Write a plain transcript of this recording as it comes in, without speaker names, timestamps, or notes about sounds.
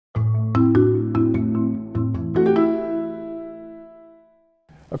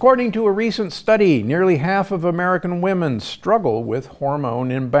According to a recent study, nearly half of American women struggle with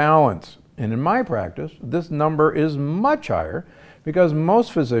hormone imbalance. And in my practice, this number is much higher because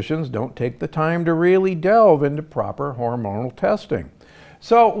most physicians don't take the time to really delve into proper hormonal testing.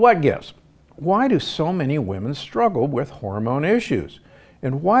 So what gives? Why do so many women struggle with hormone issues?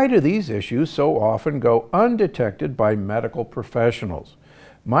 And why do these issues so often go undetected by medical professionals?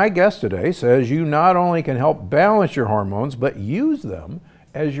 My guest today says you not only can help balance your hormones, but use them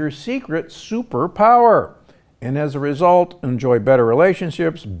as your secret superpower. And as a result, enjoy better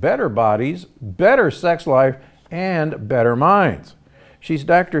relationships, better bodies, better sex life, and better minds. She's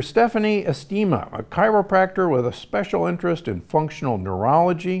Dr. Estima, a chiropractor with a special interest in functional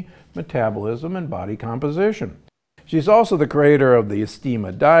neurology, metabolism, and body composition. She's also the creator of the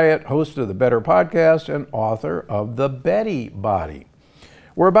Estima Diet, host of the Better Podcast, and author of The Betty Body.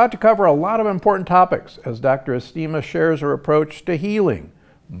 We're about to cover a lot of important topics as Dr. Estima shares her approach to healing,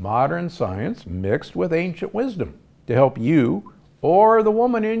 modern science mixed with ancient wisdom, to help you or the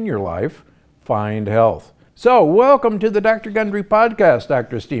woman in your life find health. So, welcome to the Dr. Gundry podcast,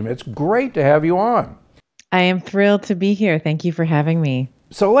 Dr. Estima. It's great to have you on. I am thrilled to be here. Thank you for having me.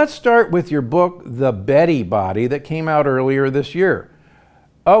 So let's start with your book, The Betty Body, that came out earlier this year.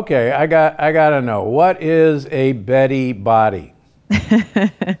 Okay, I gotta know, what is a Betty body?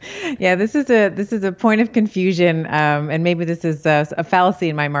 Yeah, this is a point of confusion, and maybe this is a fallacy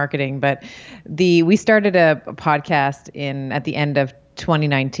in my marketing. But we started a podcast at the end of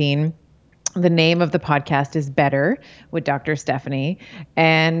 2019. The name of the podcast is Better with Dr. Stephanie.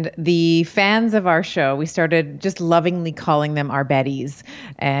 And the fans of our show, we started just lovingly calling them our Bettys.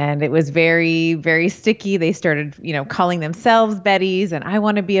 And it was very, very sticky. They started, calling themselves Bettys, and I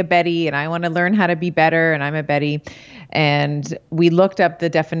want to be a Betty, and I want to learn how to be better, and I'm a Betty. And we looked up the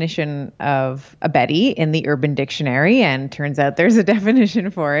definition of a Betty in the Urban Dictionary, and turns out there's a definition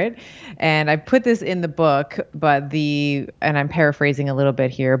for it. And I put this in the book, and I'm paraphrasing a little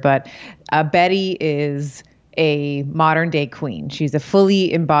bit here, but a Betty is a modern day queen. She's a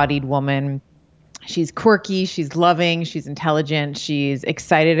fully embodied woman. She's quirky, she's loving, she's intelligent, she's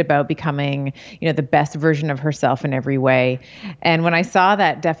excited about becoming, the best version of herself in every way. And when I saw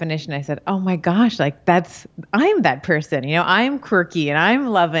that definition, I said, oh my gosh, I'm that person. I'm quirky and I'm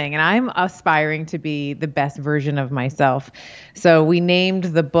loving and I'm aspiring to be the best version of myself. So we named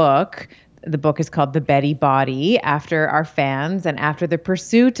the book. The book is called The Betty Body, after our fans and after the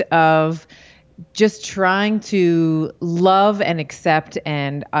pursuit of just trying to love and accept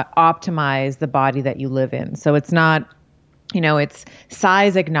and optimize the body that you live in. So it's not, it's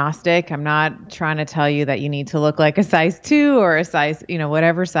size agnostic. I'm not trying to tell you that you need to look like a size 2 or a size,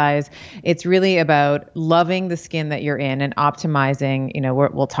 whatever size. It's really about loving the skin that you're in and optimizing,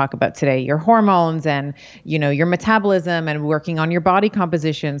 we'll talk about today, your hormones and, your metabolism and working on your body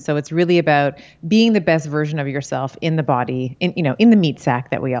composition. So it's really about being the best version of yourself in the body, in the meat sack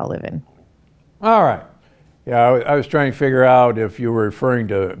that we all live in. All right. Yeah, I was trying to figure out if you were referring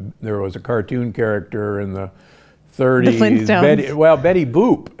to, there was a cartoon character in the 30s. The Flintstones. Betty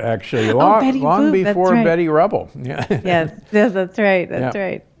Boop, actually, long Boop, before right. Betty Rubble. Yeah. Yes, that's right. That's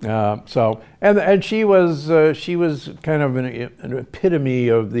right. And she was kind of an epitome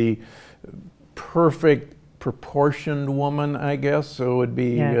of the perfect proportioned woman, I guess. So it would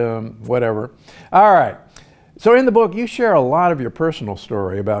be whatever. All right. So in the book, you share a lot of your personal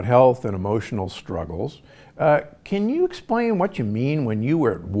story about health and emotional struggles. Can you explain what you mean when you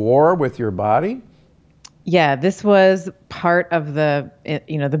were at war with your body? Yeah, this was part of the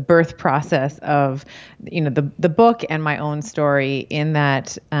birth process of, the book and my own story, in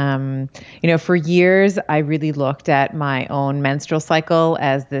that, for years, I really looked at my own menstrual cycle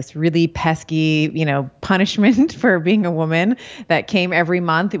as this really pesky, punishment for being a woman that came every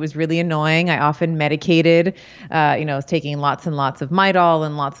month. It was really annoying. I often medicated, I was taking lots and lots of Midol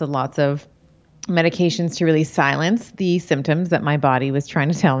and lots of medications to really silence the symptoms that my body was trying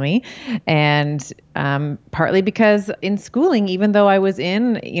to tell me. And partly because in schooling, even though I was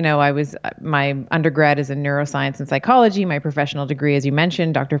my undergrad is in neuroscience and psychology, my professional degree, as you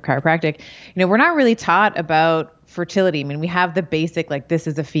mentioned, Doctor of Chiropractic, we're not really taught about fertility. I mean, we have the basic, this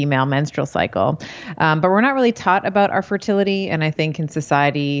is a female menstrual cycle, but we're not really taught about our fertility. And I think in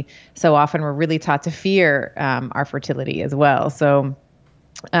society, so often we're really taught to fear our fertility as well. So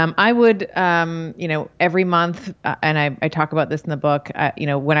I would, every month, and I talk about this in the book,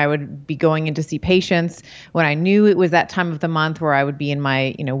 when I would be going in to see patients, when I knew it was that time of the month where I would be in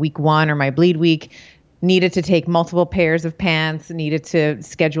my, week 1 or my bleed week, needed to take multiple pairs of pants, needed to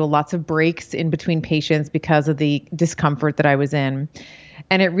schedule lots of breaks in between patients because of the discomfort that I was in.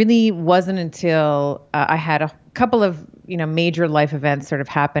 And it really wasn't until I had a couple of, major life events sort of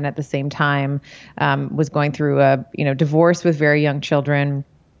happened at the same time. Was going through a, divorce with very young children.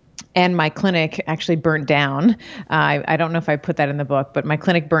 And my clinic actually burnt down. I don't know if I put that in the book, but my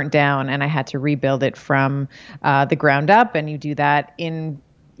clinic burnt down and I had to rebuild it from the ground up. And you do that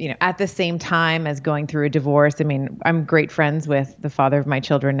at the same time as going through a divorce. I mean, I'm great friends with the father of my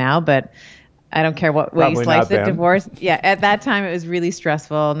children now, but I don't care what way you slice it, divorce. Yeah, at that time it was really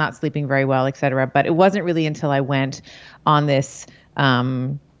stressful, not sleeping very well, et cetera. But it wasn't really until I went on this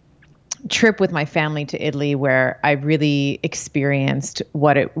trip with my family to Italy where I really experienced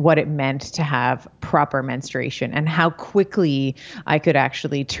what it meant to have proper menstruation and how quickly I could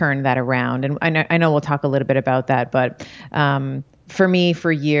actually turn that around. And I know we'll talk a little bit about that, but for me,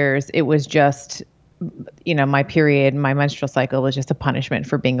 for years, it was just, my period, my menstrual cycle was just a punishment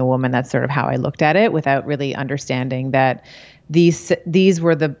for being a woman. That's sort of how I looked at it without really understanding that these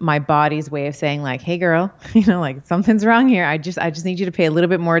were my body's way of saying like, hey girl, like something's wrong here. I just need you to pay a little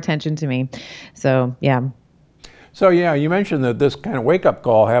bit more attention to me. So, yeah. So yeah, you mentioned that this kind of wake-up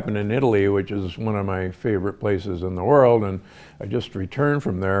call happened in Italy, which is one of my favorite places in the world, and I just returned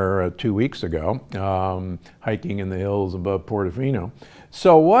from there 2 weeks ago, hiking in the hills above Portofino.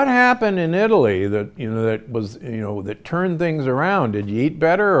 So what happened in Italy that turned things around? Did you eat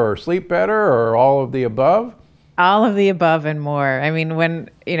better or sleep better or all of the above? All of the above and more. I mean, when,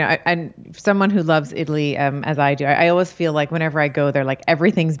 I'm someone who loves Italy, as I do, I always feel like whenever I go there, like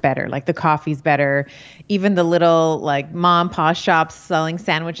everything's better, like the coffee's better, even the little like mom and pop shops selling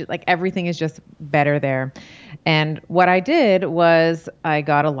sandwiches, like everything is just better there. And what I did was I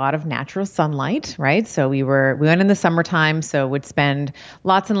got a lot of natural sunlight, right? So we went in the summertime, so would spend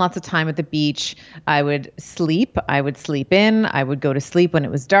lots and lots of time at the beach. I would sleep in, I would go to sleep when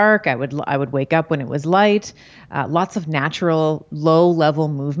it was dark. I would wake up when it was light. Lots of natural low level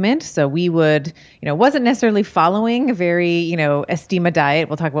movement. So we would, wasn't necessarily following a very, Estima diet.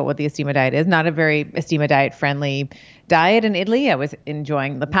 We'll talk about what the Estima diet is. Not a very Estima diet friendly diet in Italy. I was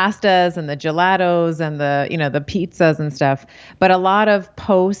enjoying the pastas and the gelatos and the pizzas and stuff, but a lot of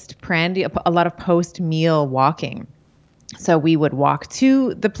post-meal walking. So we would walk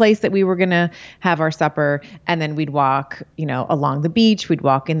to the place that we were going to have our supper, and then we'd walk, along the beach. We'd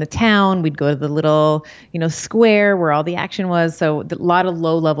walk in the town. We'd go to the little, square where all the action was. So a lot of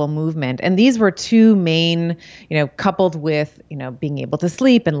low-level movement. And these were two main, coupled with, being able to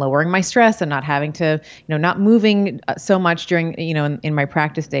sleep and lowering my stress and not having to, not moving so much during, in my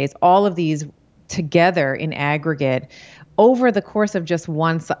practice days. All of these together in aggregate over the course of just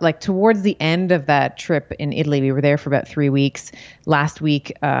towards the end of that trip in Italy, we were there for about 3 weeks. Last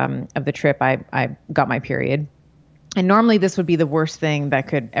week of the trip, I got my period. And normally this would be the worst thing that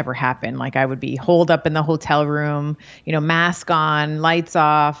could ever happen. Like I would be holed up in the hotel room, mask on, lights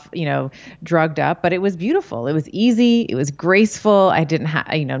off, drugged up, but it was beautiful. It was easy. It was graceful. I didn't have,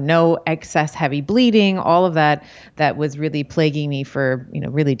 no excess heavy bleeding, all of that was really plaguing me for,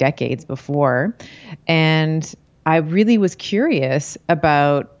 really decades before. And I really was curious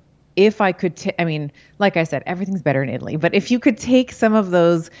about if I could, like I said, everything's better in Italy, but if you could take some of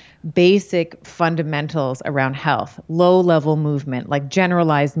those basic fundamentals around health, low level movement, like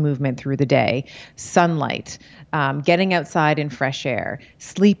generalized movement through the day, sunlight, getting outside in fresh air,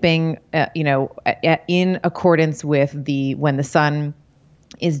 sleeping, in accordance with when the sun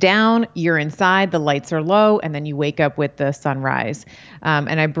is down, you're inside, the lights are low, and then you wake up with the sunrise.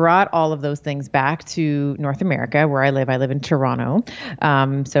 And I brought all of those things back to North America, where I live. I live in Toronto,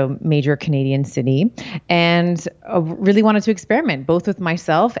 so major Canadian city, and really wanted to experiment both with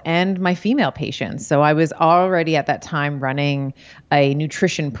myself and my female patients. So I was already at that time running a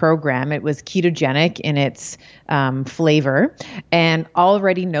nutrition program. It was ketogenic in its flavor, and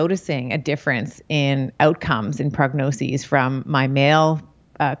already noticing a difference in outcomes and prognoses from my male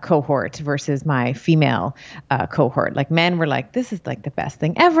cohort versus my female cohort. Like men were like, this is like the best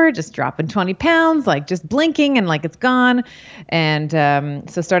thing ever, just dropping 20 pounds, like just blinking and like it's gone. And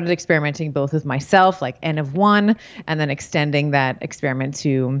so started experimenting both with myself, like N of 1, and then extending that experiment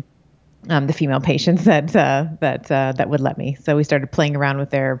to the female patients that would let me. So we started playing around with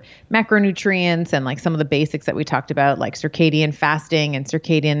their macronutrients and like some of the basics that we talked about, like circadian fasting and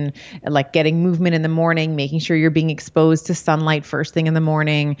circadian, like getting movement in the morning, making sure you're being exposed to sunlight first thing in the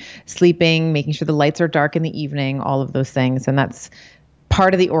morning, sleeping, making sure the lights are dark in the evening, all of those things. And that's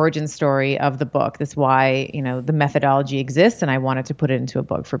part of the origin story of the book. That's why, the methodology exists, and I wanted to put it into a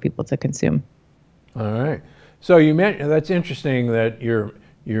book for people to consume. All right. So that's interesting that your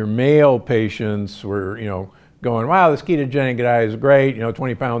male patients were, going, wow, this ketogenic diet is great.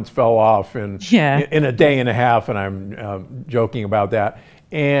 20 pounds fell off in a day and a half, and I'm joking about that.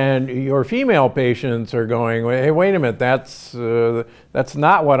 And your female patients are going, hey, wait a minute, that's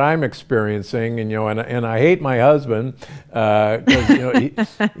not what I'm experiencing, and and I hate my husband because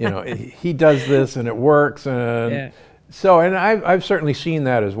he does this and it works, and Yeah. so I've certainly seen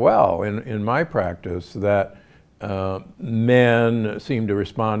that as well in my practice, that men seem to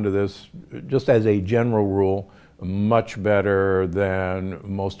respond to this, just as a general rule, much better than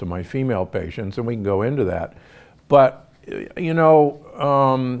most of my female patients, and we can go into that. But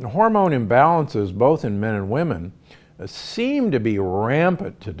hormone imbalances, both in men and women, seem to be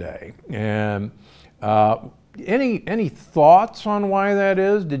rampant today. And any thoughts on why that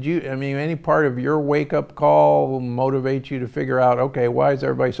is? Any part of your wake-up call motivate you to figure out, okay, why is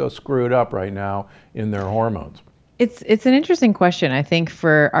everybody so screwed up right now in their hormones? It's an interesting question. I think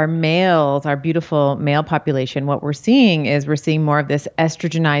for our males, our beautiful male population, what we're seeing more of this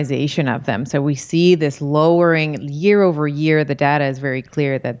estrogenization of them. So we see this lowering year over year. The data is very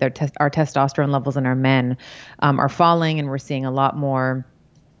clear that our testosterone levels in our men are falling, and we're seeing a lot more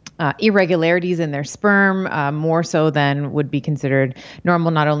irregularities in their sperm, more so than would be considered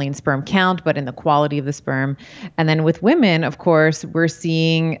normal, not only in sperm count, but in the quality of the sperm. And then with women, of course, we're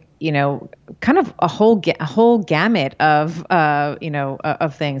seeing, kind of a whole gamut of,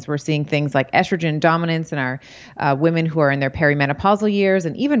 of things. We're seeing things like estrogen dominance in our women who are in their perimenopausal years.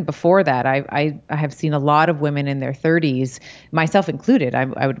 And even before that, I have seen a lot of women in their 30s, myself included.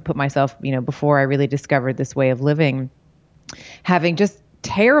 I would put myself, before I really discovered this way of living, having just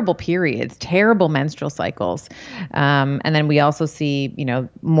terrible periods, terrible menstrual cycles. And then we also see,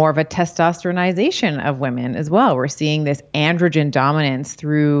 more of a testosteronization of women as well. We're seeing this androgen dominance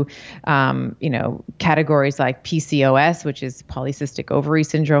through, categories like PCOS, which is polycystic ovary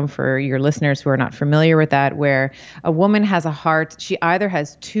syndrome for your listeners who are not familiar with that, where a woman has she either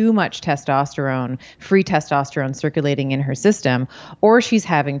has too much testosterone, free testosterone circulating in her system, or she's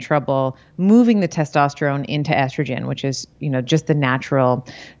having trouble moving the testosterone into estrogen, which is, just the natural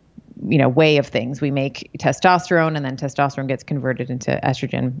way of things. We make testosterone, and then testosterone gets converted into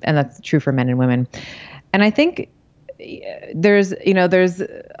estrogen, and that's true for men and women. And I think there's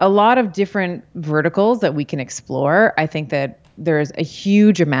a lot of different verticals that we can explore. I think that there's a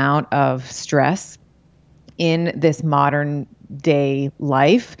huge amount of stress in this modern day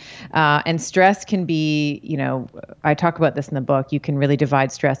life. And stress can be, I talk about this in the book, you can really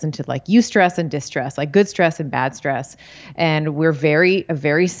divide stress into like eustress and distress, like good stress and bad stress. And we're a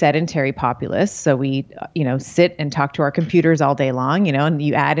very sedentary populace. So we, sit and talk to our computers all day long, and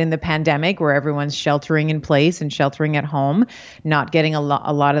you add in the pandemic where everyone's sheltering in place and sheltering at home, not getting a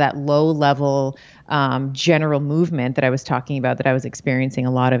lot of that low level general movement that I was talking about, that I was experiencing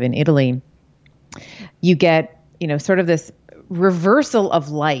a lot of in Italy. You get, sort of this reversal of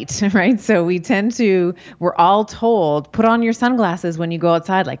light, right? So we're all told, put on your sunglasses when you go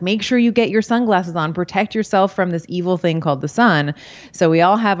outside, like make sure you get your sunglasses on, protect yourself from this evil thing called the sun. So we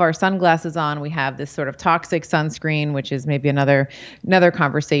all have our sunglasses on. We have this sort of toxic sunscreen, which is maybe another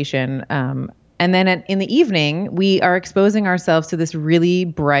conversation. And then in the evening, we are exposing ourselves to this really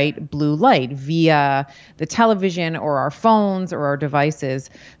bright blue light via the television or our phones or our devices.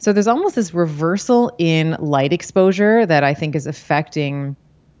 So there's almost this reversal in light exposure that I think is affecting,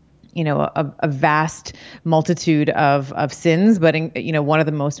 a vast multitude of sins. But, one of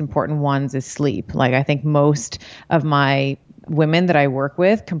the most important ones is sleep. Like I think most of my women that I work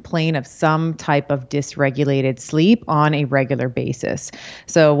with complain of some type of dysregulated sleep on a regular basis.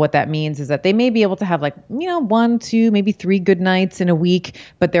 So what that means is that they may be able to have 1, 2, maybe 3 good nights in a week,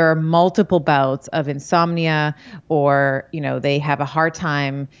 but there are multiple bouts of insomnia, or, they have a hard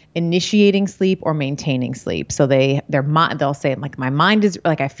time initiating sleep or maintaining sleep. So they'll say like, my mind is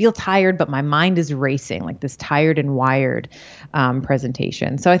like, I feel tired, but my mind is racing, like this tired and wired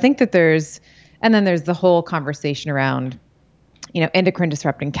presentation. So I think that there's the whole conversation around endocrine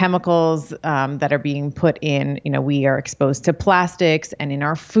disrupting chemicals that are being put in, we are exposed to plastics and in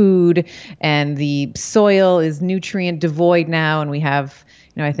our food, and the soil is nutrient devoid now. And we have,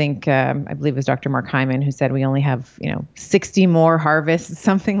 I think, I believe it was Dr. Mark Hyman who said we only have, 60 more harvests,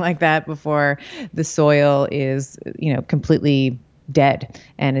 something like that, before the soil is, completely dead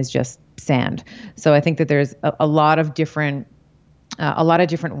and is just sand. So I think that there's a lot of different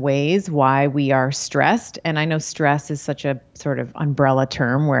ways why we are stressed. And I know stress is such a sort of umbrella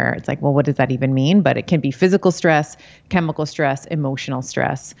term where it's like, well, what does that even mean? But it can be physical stress, chemical stress, emotional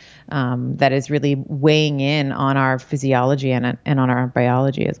stress, that is really weighing in on our physiology and on our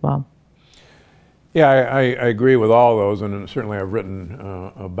biology as well. Yeah, I agree with all those, and certainly I've written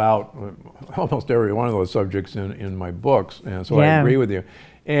about almost every one of those subjects in my books, and so I agree with you.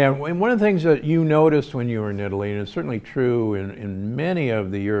 And one of the things that you noticed when you were in Italy, and it's certainly true in many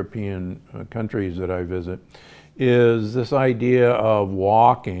of the European countries that I visit, is this idea of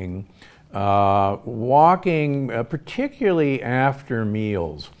walking, particularly after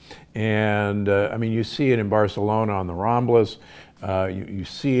meals. And I mean, you see it in Barcelona on the Ramblas. You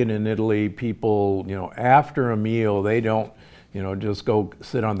see it in Italy. People, after a meal, they don't, just go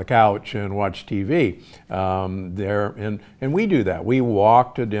sit on the couch and watch TV. And we do that. We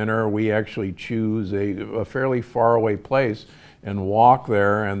walk to dinner. We actually choose a fairly far away place and walk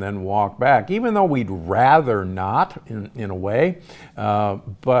there and then walk back, even though we'd rather not in a way.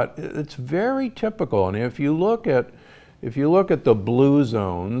 But it's very typical. And if you look at the blue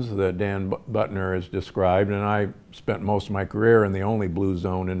zones that Dan Buttner has described, and I spent most of my career in the only blue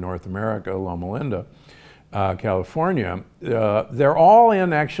zone in North America, Loma Linda, California, they're all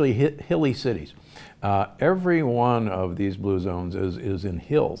in actually hilly cities. Every one of these blue zones is in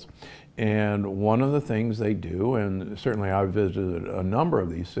hills. And one of the things they do, and certainly I've visited a number of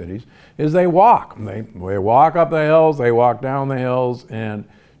these cities, is they walk. They walk up the hills, they walk down the hills, and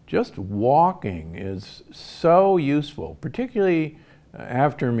just walking is so useful, particularly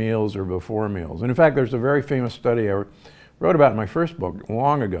after meals or before meals. And in fact, there's a very famous study I wrote about in my first book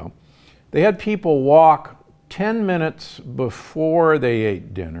long ago. They had people walk 10 minutes before they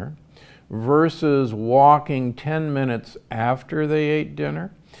ate dinner versus walking 10 minutes after they ate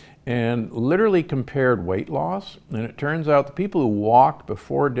dinner, and literally compared weight loss. And it turns out the people who walked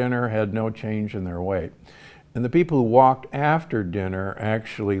before dinner had no change in their weight. And the people who walked after dinner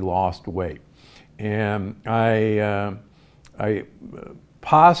actually lost weight. And I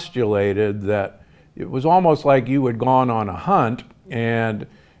postulated that it was almost like you had gone on a hunt, and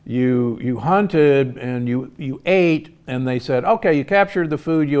you hunted and you ate, and they said, okay, you captured the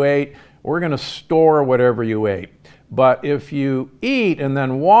food you ate, we're going to store whatever you ate. But if you eat and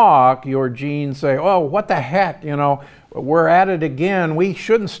then walk, your genes say, oh, what the heck, we're at it again. We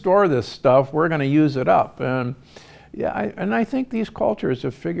shouldn't store this stuff. We're going to use it up. And yeah, I think these cultures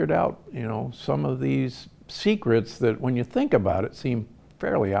have figured out, some of these secrets that when you think about it seem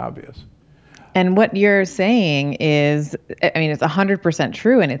fairly obvious. And what you're saying is, I mean, it's 100%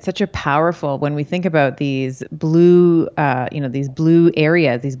 true. And it's such a powerful, when we think about these blue, these blue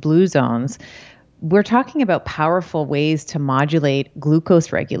areas, these blue zones, we're talking about powerful ways to modulate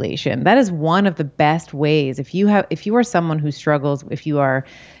glucose regulation. That is one of the best ways. If you are someone who struggles, if you are,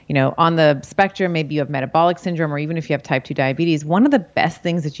 on the spectrum, maybe you have metabolic syndrome, or even if you have type 2 diabetes, one of the best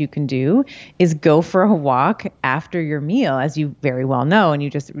things that you can do is go for a walk after your meal, as you very well know, and you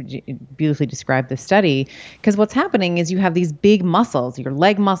just beautifully described the study. Because what's happening is you have these big muscles, your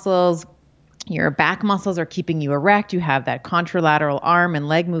leg muscles, your back muscles are keeping you erect. You have that contralateral arm and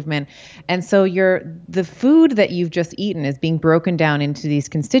leg movement. And so the food that you've just eaten is being broken down into these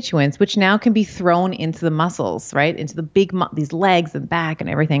constituents, which now can be thrown into the muscles, right? Into the these legs and back and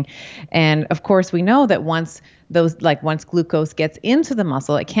everything. And of course, we know that once glucose gets into the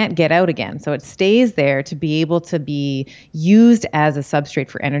muscle, it can't get out again. So it stays there to be able to be used as a substrate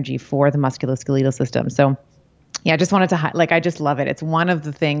for energy for the musculoskeletal system. So yeah, I just wanted to I just love it. It's one of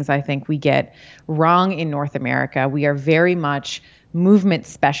the things I think we get wrong in North America. We are very much movement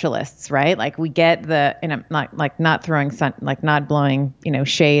specialists, right? Like we get and I'm not throwing not blowing,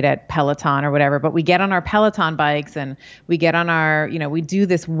 shade at Peloton or whatever, but we get on our Peloton bikes and we get on our, we do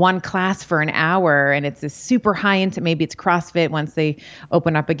this one class for an hour, and it's this super high maybe it's CrossFit once they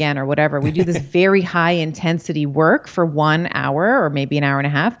open up again or whatever. We do this very high intensity work for 1 hour or maybe an hour and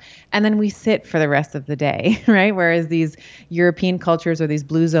a half, and then we sit for the rest of the day, right? Whereas these European cultures or these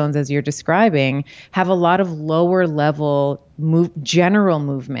blue zones, as you're describing, have a lot of lower level general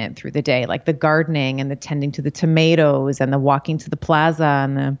movement through the day, like the gardening and the tending to the tomatoes and the walking to the plaza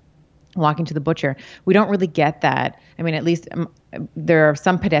and the walking to the butcher. We don't really get that. I mean, at least there are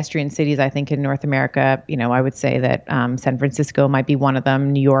some pedestrian cities, I think, in North America. I would say that San Francisco might be one of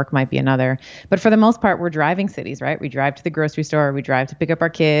them. New York might be another. But for the most part, we're driving cities, right? We drive to the grocery store. We drive to pick up our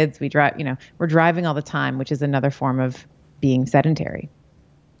kids. We drive, we're driving all the time, which is another form of being sedentary.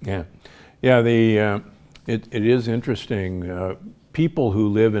 Yeah. Yeah. It is interesting. People who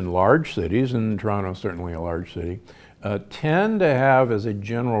live in large cities, and Toronto is certainly a large city, tend to have, as a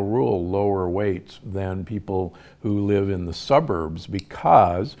general rule, lower weights than people who live in the suburbs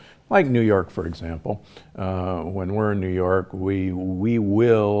because, like New York, for example, when we're in New York, we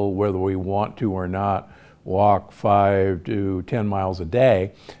will, whether we want to or not, walk 5 to 10 miles a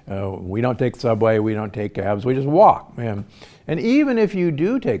day. We don't take subway, we don't take cabs, we just walk. And even if you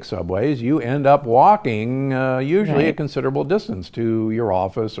do take subways, you end up walking usually a considerable distance to your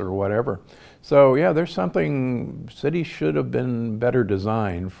office or whatever. So yeah, there's something, cities should have been better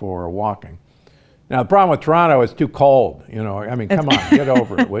designed for walking. Now the problem with Toronto is too cold, you know, I mean, come on, get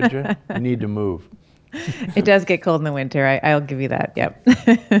over it, would you? You need to move. It does get cold in the winter. I'll give you that. Yep.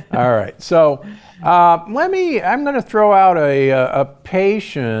 All right. So I'm going to throw out a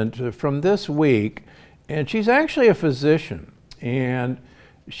patient from this week, and she's actually a physician, and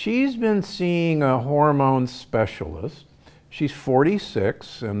she's been seeing a hormone specialist. She's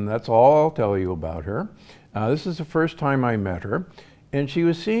 46, and that's all I'll tell you about her. This is the first time I met her, and she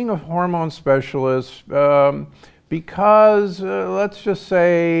was seeing a hormone specialist because, let's just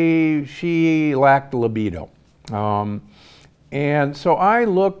say, she lacked libido. And so I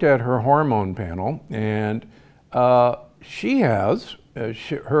looked at her hormone panel, and she has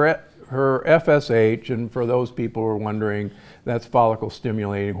her FSH, and for those people who are wondering, that's follicle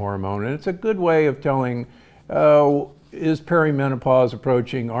stimulating hormone, and it's a good way of telling, is perimenopause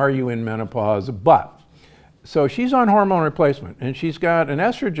approaching, are you in menopause? But so she's on hormone replacement, and she's got an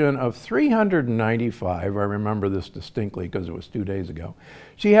estrogen of 395. I remember this distinctly because it was 2 days ago.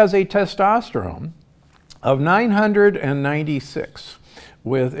 She has a testosterone of 996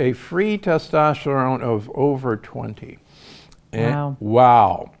 with a free testosterone of over 20. And,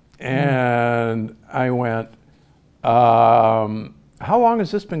 wow. And I went, how long has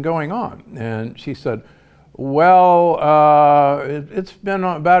this been going on? And she said, well, it's been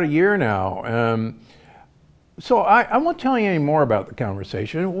about a year now. So I won't tell you any more about the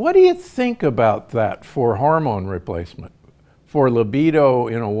conversation. What do you think about that for hormone replacement, for libido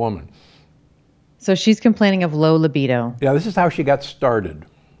in a woman? So she's complaining of low libido. Yeah, this is how she got started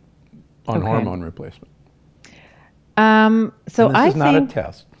on hormone replacement. So this is not a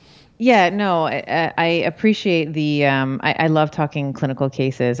test. Yeah, no, I appreciate the, I love talking clinical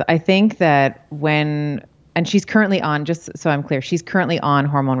cases. I think that and she's currently on, just so I'm clear, she's currently on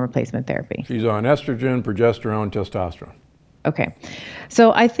hormone replacement therapy. She's on estrogen, progesterone, testosterone. Okay.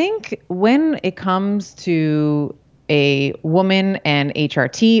 So I think when it comes to a woman and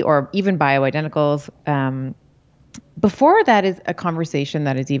HRT or even bioidenticals, before that is a conversation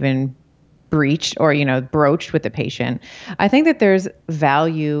that is even breached or, broached with the patient, I think that there's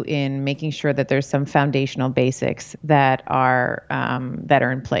value in making sure that there's some foundational basics that are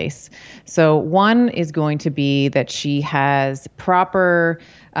in place. So one is going to be that she has proper,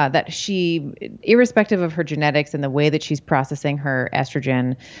 that she, irrespective of her genetics and the way that she's processing her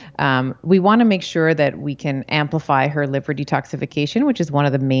estrogen, we want to make sure that we can amplify her liver detoxification, which is one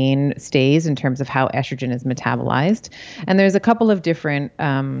of the mainstays in terms of how estrogen is metabolized. And there's a couple of different,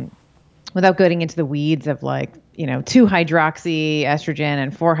 without getting into the weeds of 2-hydroxy estrogen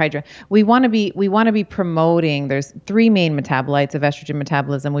and 4-hydro, we want to be promoting, there's 3 main metabolites of estrogen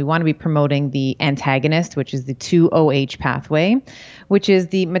metabolism. We want to be promoting the antagonist, which is the 2-OH pathway, which is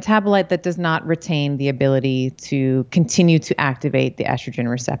the metabolite that does not retain the ability to continue to activate the estrogen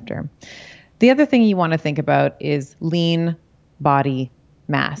receptor. The other thing you want to think about is lean body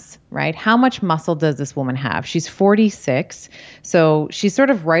mass, right? How much muscle does this woman have? She's 46. So she's sort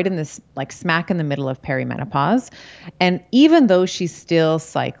of right in this, smack in the middle of perimenopause. And even though she's still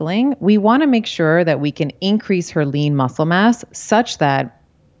cycling, we want to make sure that we can increase her lean muscle mass such that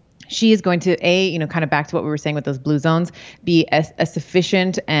she is going to, kind of back to what we were saying with those blue zones, be a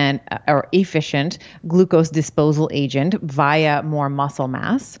sufficient or efficient glucose disposal agent via more muscle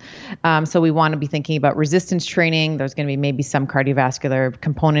mass. So we want to be thinking about resistance training. There's going to be maybe some cardiovascular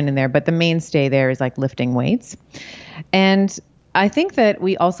component in there, but the mainstay there is lifting weights. And I think that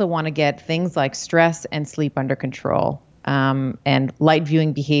we also want to get things like stress and sleep under control. And light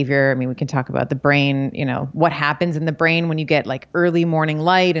viewing behavior. I mean, we can talk about the brain, what happens in the brain when you get early morning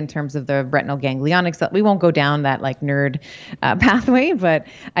light in terms of the retinal ganglionic cell. We won't go down that nerd pathway, but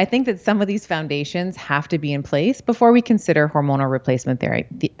I think that some of these foundations have to be in place before we consider hormonal replacement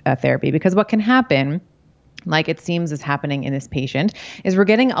therapy, because what can happen, like it seems is happening in this patient, is we're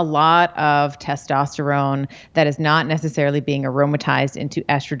getting a lot of testosterone that is not necessarily being aromatized into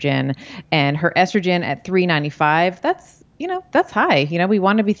estrogen, and her estrogen at 395, that's high. We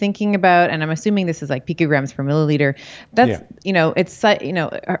want to be thinking about, and I'm assuming this is picograms per milliliter. That's, it's,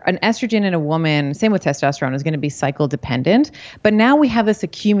 an estrogen in a woman, same with testosterone, is going to be cycle dependent. But now we have this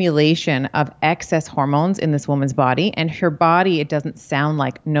accumulation of excess hormones in this woman's body, and her body, it doesn't sound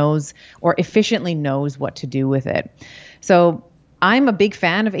like knows or efficiently knows what to do with it. So I'm a big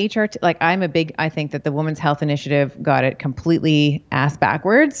fan of HRT. I think that the Women's Health Initiative got it completely ass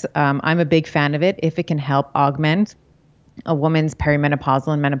backwards. I'm a big fan of it if it can help augment a woman's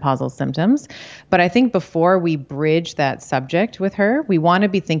perimenopausal and menopausal symptoms. But I think before we bridge that subject with her, we want to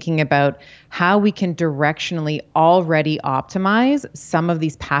be thinking about how we can directionally already optimize some of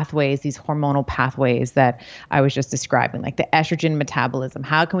these pathways, these hormonal pathways that I was just describing, like the estrogen metabolism.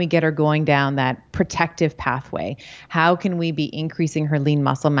 How can we get her going down that protective pathway? How can we be increasing her lean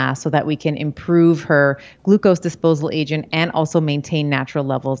muscle mass so that we can improve her glucose disposal agent and also maintain natural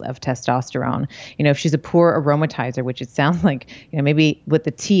levels of testosterone? If she's a poor aromatizer, which it sounds like, maybe with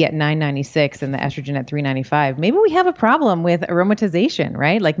the T at 996 and the estrogen at 395, maybe we have a problem with aromatization,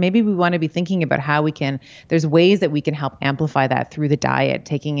 right? Like maybe we want to be thinking about how there's ways that we can help amplify that through the diet,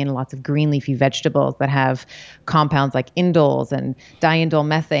 taking in lots of green leafy vegetables that have compounds like indoles and diindole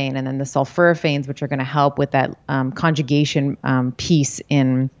methane, and then the sulforaphanes, which are going to help with that conjugation piece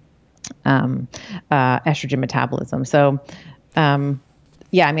in estrogen metabolism. So,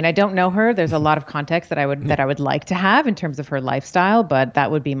 yeah, I don't know her. There's a lot of context that I would like to have in terms of her lifestyle, but that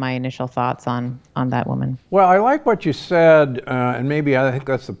would be my initial thoughts on that woman. Well, I like what you said, and maybe I think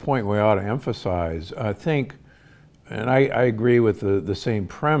that's the point we ought to emphasize. I think, and I agree with the same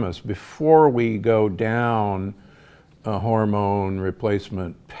premise, before we go down a hormone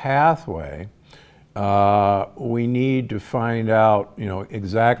replacement pathway, we need to find out,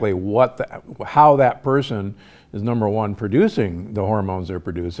 exactly how that person is, number one, producing the hormones they're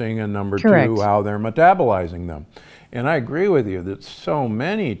producing, and number Correct. two, how they're metabolizing them. And I agree with you that so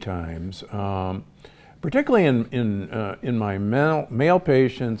many times, particularly in my male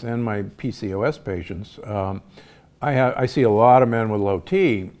patients and my PCOS patients, I see a lot of men with low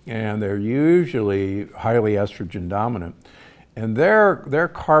T, and they're usually highly estrogen dominant. And they're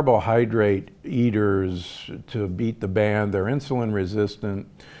carbohydrate eaters to beat the band. They're insulin resistant.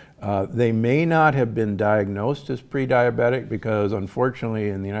 They may not have been diagnosed as pre-diabetic because, unfortunately,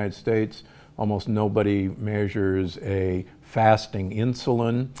 in the United States, almost nobody measures a fasting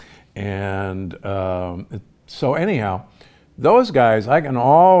insulin. And so anyhow, those guys, I can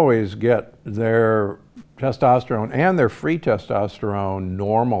always get their testosterone and their free testosterone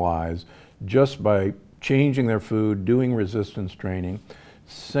normalized just by changing their food, doing resistance training.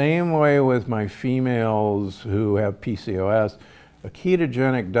 Same way with my females who have PCOS. A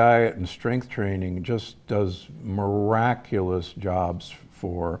ketogenic diet and strength training just does miraculous jobs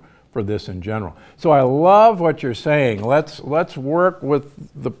for this in general. So I love what you're saying. Let's work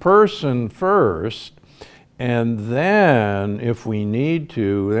with the person first, and then if we need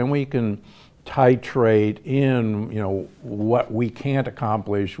to, then we can titrate in, what we can't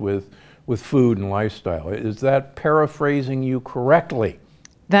accomplish with food and lifestyle. Is that paraphrasing you correctly?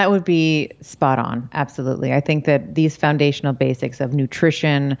 That would be spot on. Absolutely. I think that these foundational basics of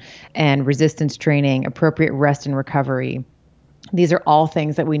nutrition and resistance training, appropriate rest and recovery, these are all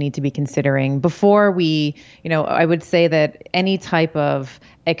things that we need to be considering before we, I would say that any type of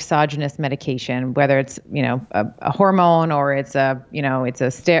exogenous medication, whether it's, a hormone or it's whatever it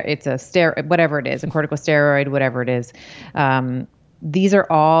is, a corticosteroid, whatever it is, these are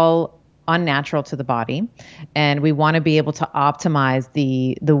all unnatural to the body, and we want to be able to optimize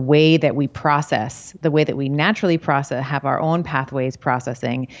the way that we process, the way that we naturally process, have our own pathways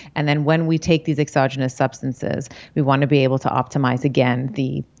processing, and then when we take these exogenous substances, we want to be able to optimize again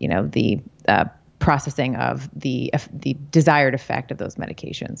the processing of the desired effect of those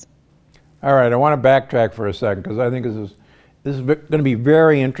medications. All right, I want to backtrack for a second because I think this is going to be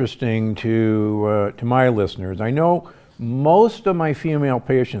very interesting to my listeners. I know most of my female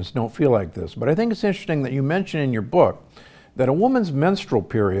patients don't feel like this, but I think it's interesting that you mention in your book that a woman's menstrual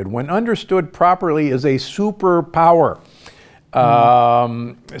period, when understood properly, is a superpower.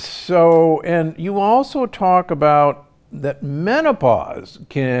 And you also talk about that menopause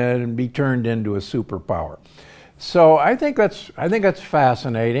can be turned into a superpower. So I think that's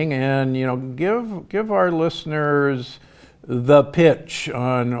fascinating, and give our listeners the pitch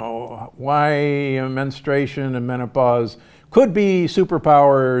on why menstruation and menopause could be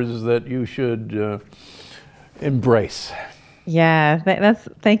superpowers that you should embrace. Yeah,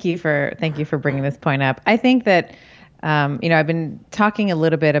 thank you for bringing this point up. I think that I've been talking a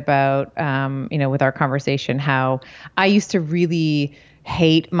little bit about with our conversation how I used to really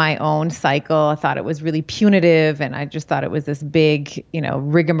hate my own cycle. I thought it was really punitive, and I just thought it was this big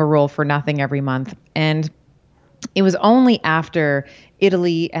rigmarole for nothing every month. And it was only after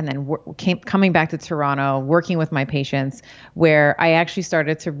Italy and then coming back to Toronto, working with my patients, where I actually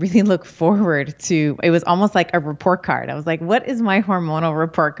started to really look forward to, it was almost like a report card. I was like, what is my hormonal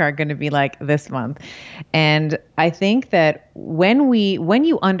report card going to be like this month? And I think that when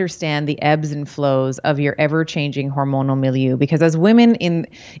you understand the ebbs and flows of your ever-changing hormonal milieu, because as women in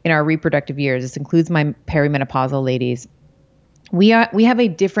our reproductive years, this includes my perimenopausal ladies, we have a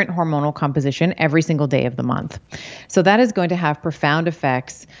different hormonal composition every single day of the month. So that is going to have profound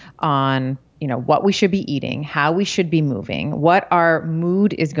effects on, what we should be eating, how we should be moving, what our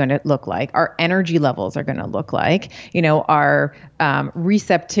mood is going to look like, our energy levels are going to look like, our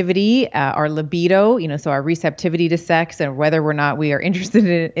receptivity, our libido, so our receptivity to sex and whether or not we are interested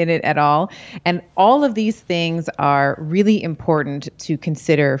in it at all. And all of these things are really important to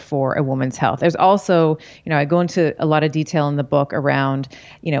consider for a woman's health. There's also, I go into a lot of detail in the book around,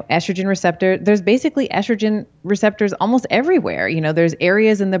 estrogen receptor. There's basically estrogen receptors almost everywhere. There's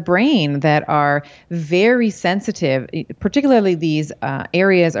areas in the brain that are very sensitive, particularly these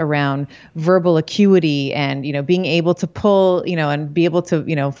areas around verbal acuity and, being able to pull, and be able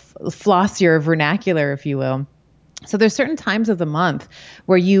to, floss your vernacular, if you will. So there's certain times of the month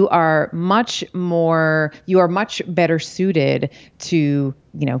where you are much better suited to,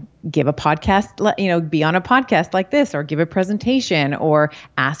 give a podcast, be on a podcast like this, or give a presentation, or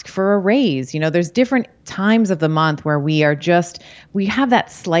ask for a raise. There's different times of the month where we have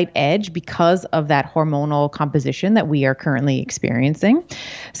that slight edge because of that hormonal composition that we are currently experiencing.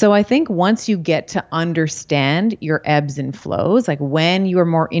 So I think once you get to understand your ebbs and flows, like when you are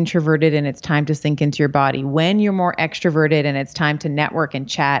more introverted and it's time to sink into your body, when you're more extroverted and it's time to network and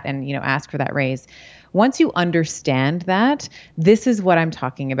chat and, ask for that raise. Once you understand that, this is what I'm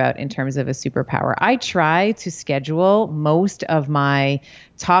talking about in terms of a superpower. I try to schedule most of my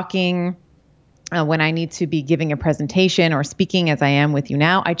talking when I need to be giving a presentation or speaking as I am with you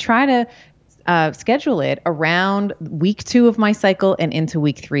now. I try to schedule it around week 2 of my cycle and into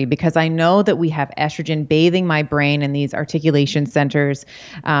week 3, because I know that we have estrogen bathing my brain in these articulation centers.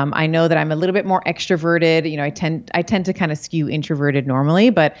 I know that I'm a little bit more extroverted. I tend to kind of skew introverted normally,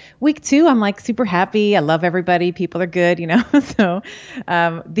 but week 2, I'm like super happy. I love everybody. People are good, So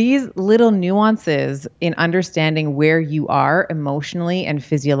these little nuances in understanding where you are emotionally and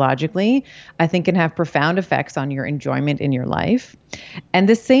physiologically, I think can have profound effects on your enjoyment in your life. And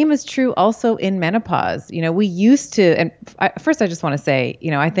the same is true also in menopause. We used to, and first I just want to say,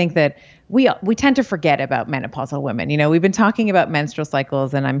 I think that we tend to forget about menopausal women. We've been talking about menstrual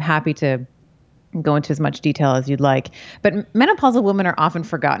cycles, and I'm happy to go into as much detail as you'd like, but menopausal women are often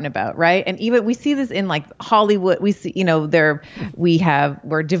forgotten about, right? And even we see this in like Hollywood. We see,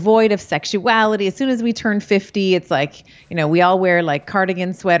 we're devoid of sexuality. As soon as we turn 50, it's like, we all wear like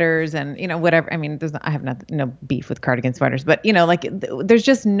cardigan sweaters and, whatever. I mean, I have no beef with cardigan sweaters, but there's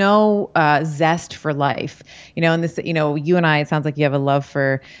just no zest for life, and this, you and I, it sounds like you have a love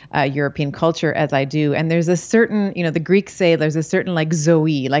for European culture, as I do. And there's a certain, the Greeks say there's a certain like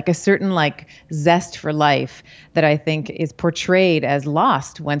zoe, like a certain like zest for life that I think is portrayed as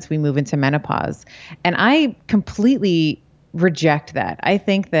lost once we move into menopause. And I completely reject that. I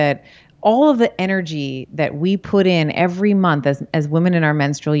think that all of the energy that we put in every month as women in our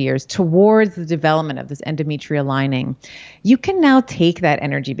menstrual years towards the development of this endometrial lining, you can now take that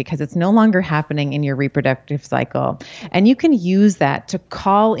energy because it's no longer happening in your reproductive cycle. And you can use that to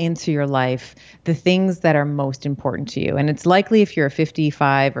call into your life the things that are most important to you. And it's likely if you're a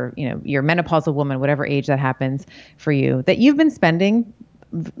 55 or, you're a menopausal woman, whatever age that happens for you, that you've been spending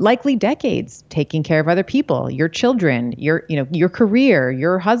likely decades taking care of other people, your children, your career,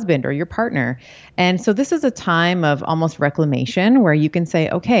 your husband or your partner. And so this is a time of almost reclamation where you can say,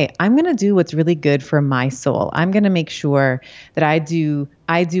 okay, I'm going to do what's really good for my soul. I'm going to make sure that I do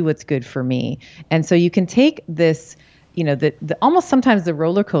what's good for me. And so you can take this, the almost sometimes the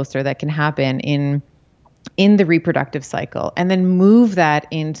roller coaster that can happen in the reproductive cycle, and then move that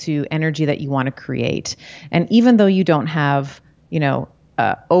into energy that you want to create. And even though you don't have,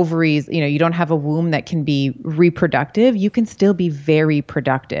 ovaries, you don't have a womb that can be reproductive, you can still be very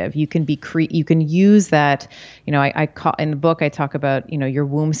productive. You can you can use that, I call in the book, I talk about, your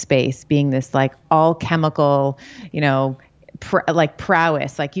womb space being this like all chemical, like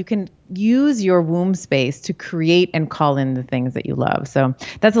prowess, like you can use your womb space to create and call in the things that you love. So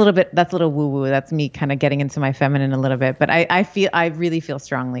that's a little woo woo. That's me kind of getting into my feminine a little bit, but I really feel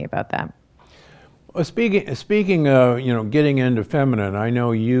strongly about that. Well, speaking of, getting into feminine, I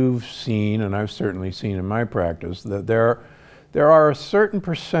know you've seen, and I've certainly seen in my practice, that there are a certain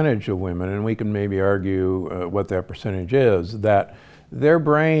percentage of women, and we can maybe argue what that percentage is, that their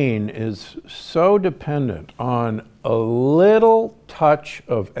brain is so dependent on a little touch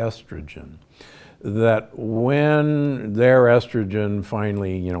of estrogen that when their estrogen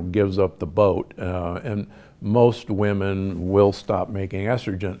finally, gives up the boat, and most women will stop making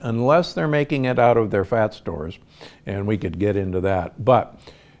estrogen unless they're making it out of their fat stores, and we could get into that. But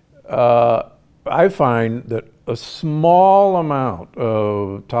I find that a small amount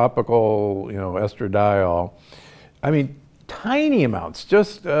of topical, estradiol, tiny amounts,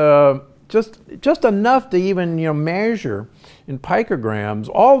 just enough to even measure in picograms,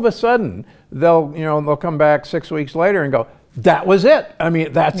 all of a sudden they'll come back 6 weeks later and go, that was it. I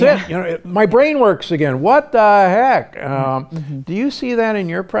mean, that's it. My brain works again. What the heck? Do you see that in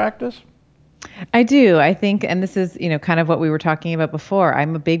your practice? I do. I think, and this is, kind of what we were talking about before.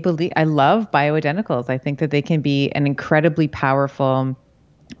 I'm a big believer. I love bioidenticals. I think that they can be an incredibly powerful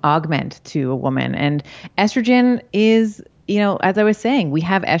augment to a woman. And estrogen is, as I was saying, we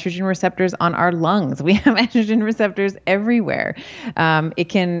have estrogen receptors on our lungs. We have estrogen receptors everywhere. It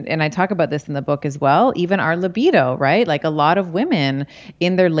can, and I talk about this in the book as well, even our libido, right? Like a lot of women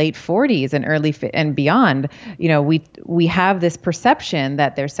in their late 40s and and beyond, we have this perception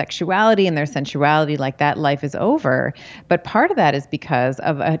that their sexuality and their sensuality, like that life is over. But part of that is because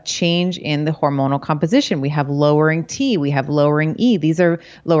of a change in the hormonal composition. We have lowering T, we have lowering E. These are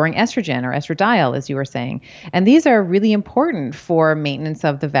lowering estrogen or estradiol, as you were saying. And these are really important for maintenance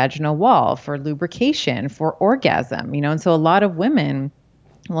of the vaginal wall, for lubrication, for orgasm, and so a lot of women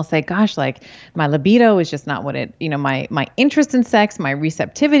will say, gosh, like my libido is just not what it, my interest in sex, my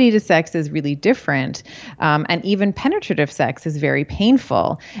receptivity to sex is really different. And even penetrative sex is very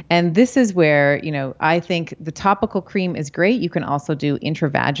painful. And this is where, I think the topical cream is great. You can also do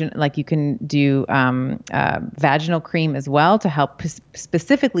intravaginal, like you can do vaginal cream as well to help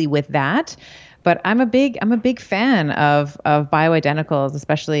specifically with that. But I'm a big fan of bioidenticals,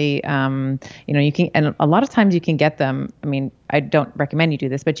 especially, you can, and a lot of times you can get them. I mean, I don't recommend you do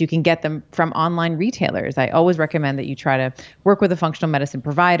this, but you can get them from online retailers. I always recommend that you try to work with a functional medicine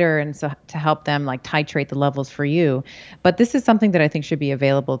provider and so to help them like titrate the levels for you. But this is something that I think should be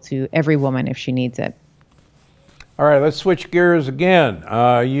available to every woman if she needs it. All right, let's switch gears again.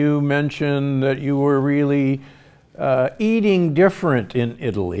 You mentioned that you were really eating different in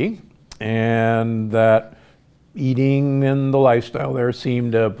Italy, and that eating and the lifestyle there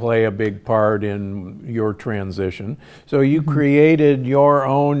seemed to play a big part in your transition. So you created your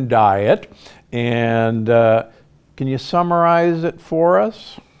own diet, and can you summarize it for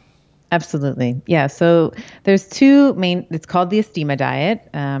us? Absolutely. Yeah. So there's two main, it's called the Estima Diet,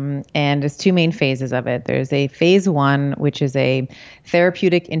 and there's two main phases of it. There's a phase 1, which is a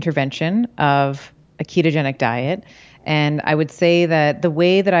therapeutic intervention of a ketogenic diet. And I would say that the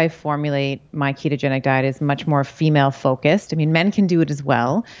way that I formulate my ketogenic diet is much more female focused. I mean, men can do it as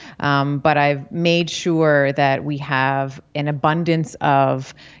well, but I've made sure that we have an abundance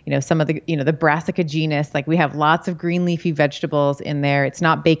of, some of the, the brassica genus. Like we have lots of green leafy vegetables in there. It's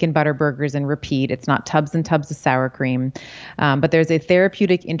not bacon, butter, burgers, and repeat. It's not tubs and tubs of sour cream, but there's a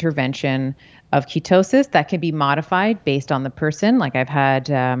therapeutic intervention of ketosis that can be modified based on the person. Like I've had,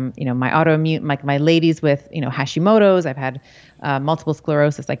 my autoimmune, like my ladies with, Hashimoto's, I've had multiple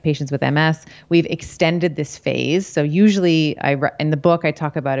sclerosis, like patients with MS. We've extended this phase. So usually in the book, I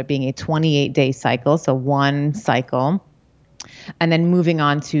talk about it being a 28-day cycle. So one cycle, and then moving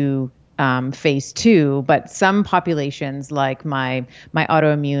on to phase 2, but some populations like my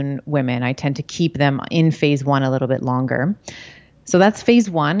autoimmune women, I tend to keep them in phase 1 a little bit longer. So that's phase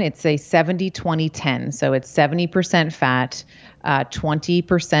 1. It's a 70-20-10. So it's 70% fat,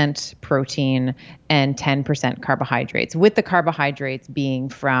 20% protein, and 10% carbohydrates, with the carbohydrates being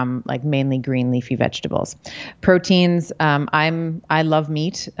from like mainly green leafy vegetables. Proteins, I love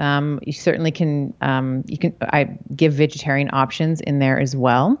meat. You certainly can, I give vegetarian options in there as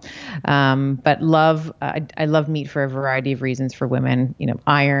well. But I love meat for a variety of reasons for women,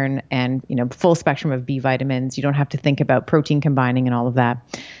 iron and, full spectrum of B vitamins. You don't have to think about protein combining and all of that.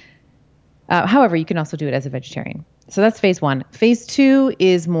 However, you can also do it as a vegetarian. So that's phase 1. Phase 2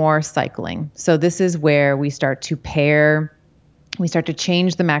 is more cycling. So this is where we start to change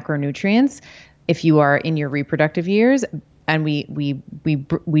the macronutrients if you are in your reproductive years. And we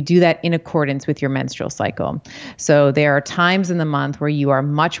do that in accordance with your menstrual cycle. So there are times in the month where you are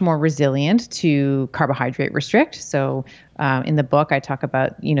much more resilient to carbohydrate restrict. So in the book, I talk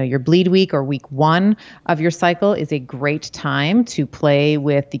about, your bleed week or week 1 of your cycle is a great time to play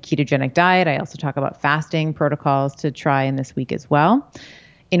with the ketogenic diet. I also talk about fasting protocols to try in this week as well.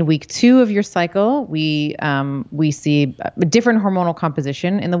 In week 2 of your cycle, we see a different hormonal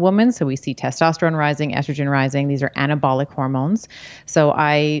composition in the woman. So we see testosterone rising, estrogen rising. These are anabolic hormones. So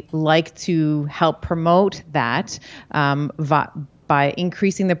I like to help promote that by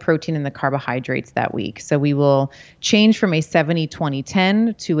increasing the protein and the carbohydrates that week. So we will change from a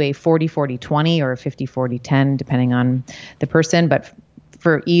 70-20-10 to a 40-40-20 or a 50-40-10, depending on the person. But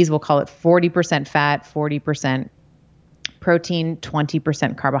for ease, we'll call it 40% fat, 40% protein,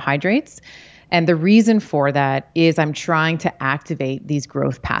 20% carbohydrates. And the reason for that is I'm trying to activate these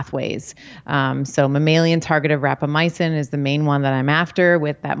growth pathways. So mammalian targeted rapamycin is the main one that I'm after,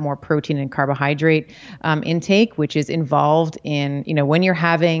 with that more protein and carbohydrate intake, which is involved in, when you're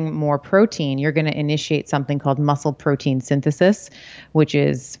having more protein, you're going to initiate something called muscle protein synthesis, which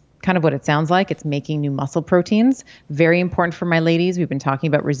is kind of what it sounds like. It's making new muscle proteins. Very important for my ladies. We've been talking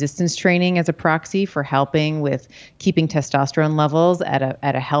about resistance training as a proxy for helping with keeping testosterone levels at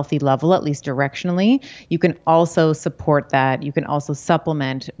a healthy level, at least directionally. You can also support that. You can also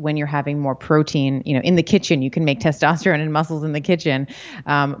supplement when you're having more protein, in the kitchen. You can make testosterone and muscles in the kitchen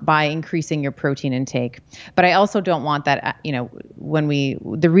by increasing your protein intake. But I also don't want that,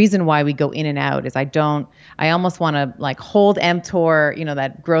 the reason why we go in and out is I almost want to like hold mTOR,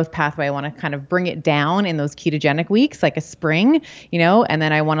 that growth pathway. I want to kind of bring it down in those ketogenic weeks, like a spring, and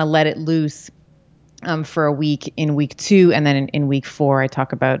then I want to let it loose for a week in week 2. And then in week 4, I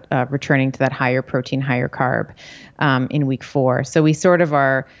talk about returning to that higher protein, higher carb in week 4. So we sort of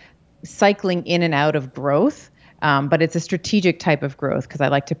are cycling in and out of growth, but it's a strategic type of growth because I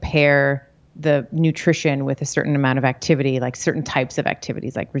like to pair the nutrition with a certain amount of activity, like certain types of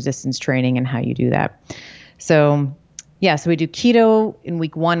activities like resistance training and how you do that. So we do keto in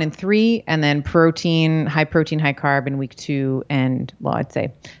week 1 and 3, and then high protein, high carb in week 2. And I'd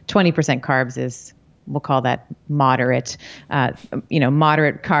say 20% carbs is, we'll call that moderate,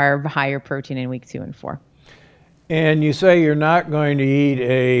 moderate carb, higher protein in week 2 and 4. And you say you're not going to eat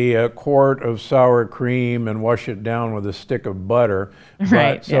a quart of sour cream and wash it down with a stick of butter.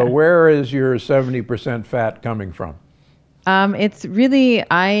 Right. So where is your 70% fat coming from? It's really,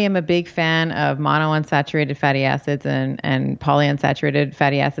 I am a big fan of monounsaturated fatty acids and polyunsaturated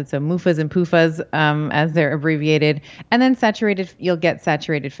fatty acids. So MUFAs and PUFAs, as they're abbreviated. And then you'll get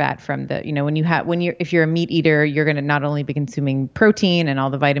saturated fat from if you're a meat eater, you're going to not only be consuming protein and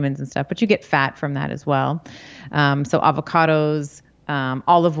all the vitamins and stuff, but you get fat from that as well. So avocados,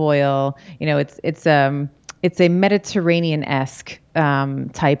 olive oil, it's a Mediterranean-esque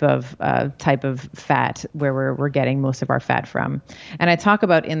type of fat where we're getting most of our fat from. And I talk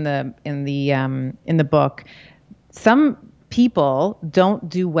about in the book, some people don't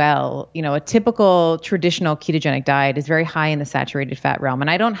do well. A typical traditional ketogenic diet is very high in the saturated fat realm. And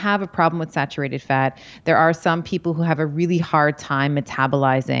I don't have a problem with saturated fat. There are some people who have a really hard time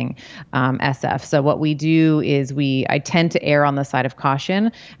metabolizing SF. So what we do is I tend to err on the side of caution,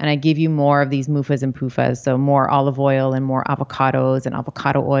 and I give you more of these MUFAs and PUFAs. So more olive oil and more avocados and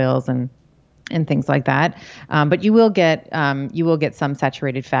avocado oils and things like that. But you will get some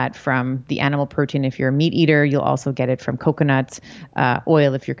saturated fat from the animal protein if you're a meat eater. You'll also get it from coconut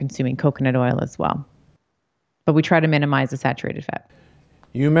oil if you're consuming coconut oil as well. But we try to minimize the saturated fat.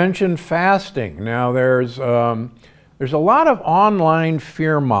 You mentioned fasting. Now there's a lot of online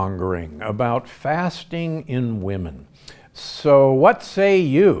fear-mongering about fasting in women. So what say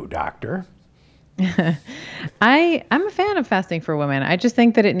you, doctor? I'm a fan of fasting for women. I just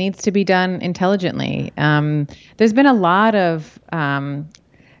think that it needs to be done intelligently. There's been a lot of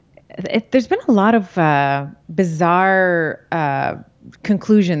bizarre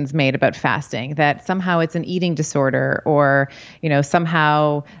conclusions made about fasting, that somehow it's an eating disorder, or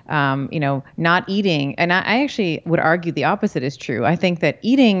somehow not eating. And I actually would argue the opposite is true. I think that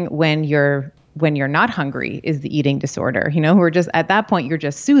eating when you're not hungry is the eating disorder. We're just at that point, you're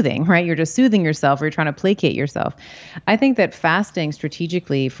just soothing, right? You're just soothing yourself, or you're trying to placate yourself. I think that fasting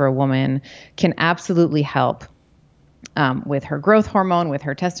strategically for a woman can absolutely help with her growth hormone, with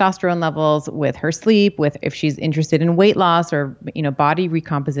her testosterone levels, with her sleep, with if she's interested in weight loss or body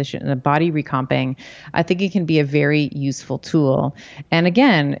recomposition and body recomping. I think it can be a very useful tool. And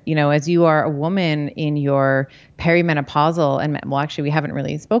again, as you are a woman in your perimenopausal, and actually we haven't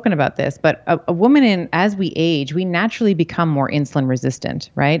really spoken about this, but a woman as we age, we naturally become more insulin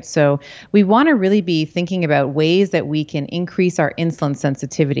resistant, right? So we want to really be thinking about ways that we can increase our insulin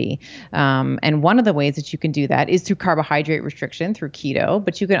sensitivity. And one of the ways that you can do that is through carbohydrate restriction through keto,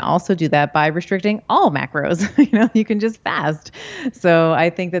 but you can also do that by restricting all macros. You can just fast. So I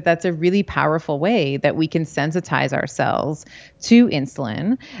think that that's a really powerful way that we can sensitize ourselves to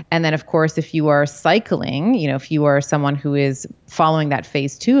insulin. And then of course, if you are cycling, if you are someone who is following that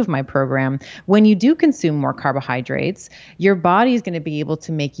phase 2 of my program, when you do consume more carbohydrates, your body is going to be able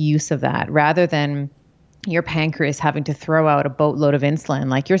to make use of that rather than your pancreas having to throw out a boatload of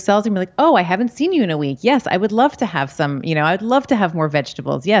insulin. Like your cells are going to be like, oh, I haven't seen you in a week. Yes, I would love to have some, I'd love to have more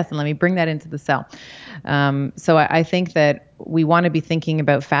vegetables. Yes, and let me bring that into the cell. So I think that we want to be thinking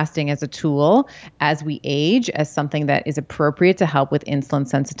about fasting as a tool as we age, as something that is appropriate to help with insulin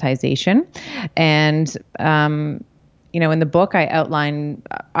sensitization. And in the book, I outline,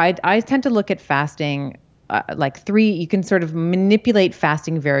 I tend to look at fasting like you can sort of manipulate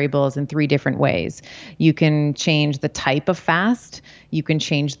fasting variables in three different ways. You can change the type of fast, you can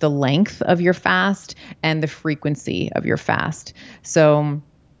change the length of your fast, and the frequency of your fast. So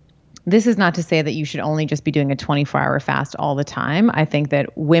this is not to say that you should only just be doing a 24-hour fast all the time. I think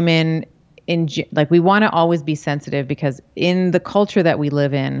that women we want to always be sensitive, because in the culture that we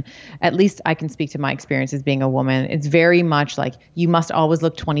live in, at least I can speak to my experience as being a woman, it's very much like you must always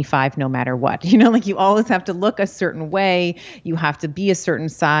look 25 no matter what. Like you always have to look a certain way, you have to be a certain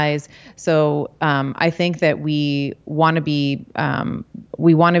size. So I think that we want to be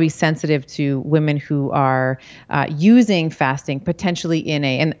sensitive to women who are using fasting potentially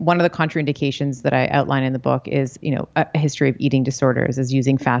and one of the contraindications that I outline in the book is, a history of eating disorders, is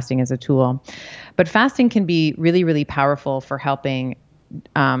using fasting as a tool. But fasting can be really, really powerful for helping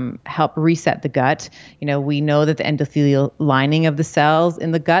help reset the gut. We know that the endothelial lining of the cells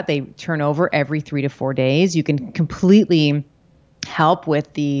in the gut, they turn over every 3 to 4 days. You can completely help with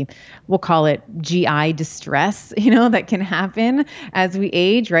we'll call it GI distress, that can happen as we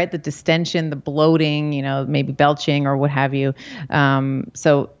age, right? The distension, the bloating, maybe belching or what have you.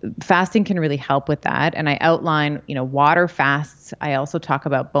 So fasting can really help with that. And I outline, water fasts. I also talk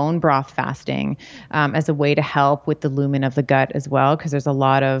about bone broth fasting as a way to help with the lumen of the gut as well, because there's a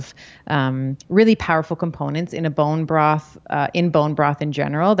lot of really powerful components in bone broth in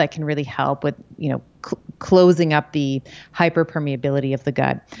general that can really help with, closing up the hyperpermeability of the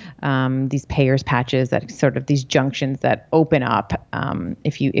gut, these Peyer's patches, that sort of these junctions that open up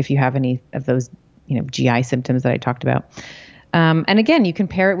if you have any of those GI symptoms that I talked about. And again, you can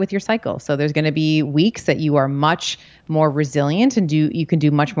pair it with your cycle. So there's going to be weeks that you are much more resilient and you can do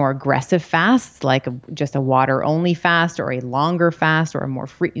much more aggressive fasts, like just a water only fast, or a longer fast, or a more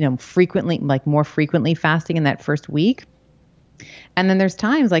more frequently fasting in that first week. And then there's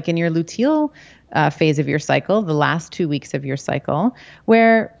times like in your luteal phase of your cycle, the last 2 weeks of your cycle,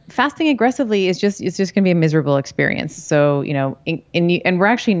 where fasting aggressively is just going to be a miserable experience. So, and we're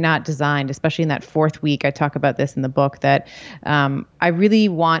actually not designed, especially in that fourth week. I talk about this in the book, that I really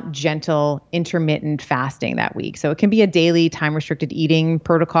want gentle, intermittent fasting that week. So it can be a daily time restricted eating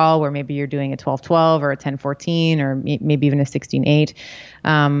protocol where maybe you're doing a 12-12 or a 10-14 or maybe even a 16-8.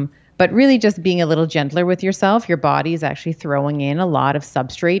 But really just being a little gentler with yourself. Your body is actually throwing in a lot of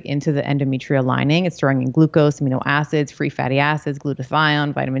substrate into the endometrial lining. It's throwing in glucose, amino acids, free fatty acids,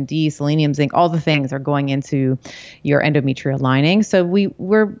 glutathione, vitamin D, selenium, zinc, all the things are going into your endometrial lining. So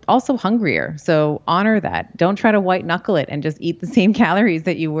we're also hungrier. So honor that. Don't try to white knuckle it and just eat the same calories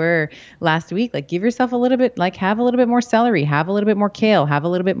that you were last week. Like give yourself a little bit, like have a little bit more celery, have a little bit more kale, have a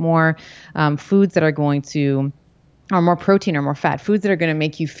little bit more foods that are going to or more protein or more fat, foods that are going to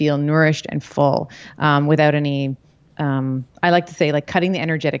make you feel nourished and full without any, I like to say, like cutting the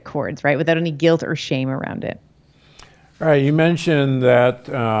energetic cords, right? Without any guilt or shame around it. All right, you mentioned that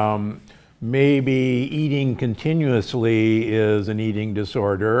maybe eating continuously is an eating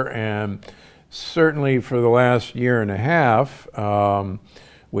disorder, and certainly for the last year and a half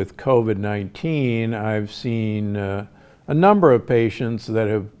with COVID-19, I've seen a number of patients that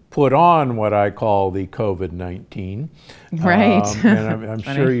have put on what I call the COVID-19. Right. And I'm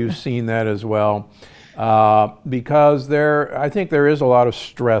sure you've seen that as well. Because I think there is a lot of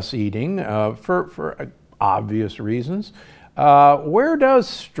stress eating for obvious reasons. Where does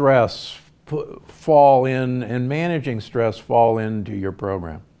stress fall in, and managing stress fall into your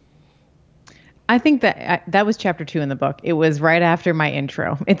program? I think that was chapter 2 in the book. It was right after my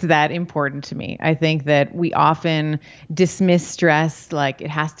intro. It's that important to me. I think that we often dismiss stress like it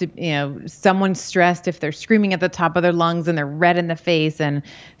has to, someone's stressed if they're screaming at the top of their lungs and they're red in the face, and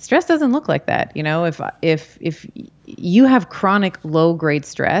stress doesn't look like that. If you have chronic low grade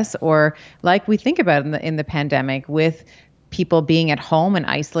stress, or like we think about in the pandemic with people being at home and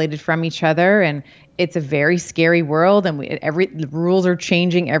isolated from each other, and it's a very scary world, and the rules are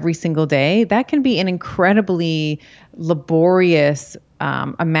changing every single day. That can be an incredibly laborious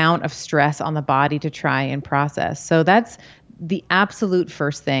amount of stress on the body to try and process. So that's the absolute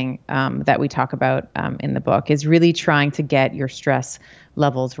first thing that we talk about in the book, is really trying to get your stress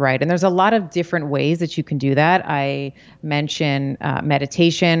levels right. And there's a lot of different ways that you can do that. I mention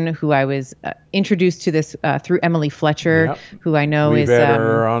meditation, who I was introduced to this through Emily Fletcher, yep. who I know We've had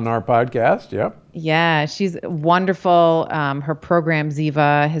her on our podcast. Yep. Yeah, she's wonderful. Her program,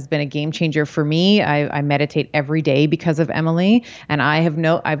 Ziva, has been a game changer for me. I meditate every day because of Emily, and I've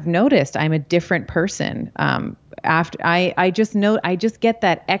noticed I'm a different person. After I just get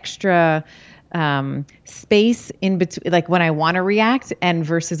that extra space in between, like when I want to react and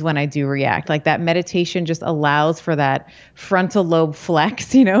versus when I do react. Like that meditation just allows for that frontal lobe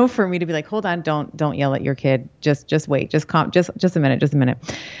flex, for me to be like, hold on, don't yell at your kid. Just wait, just calm, just a minute.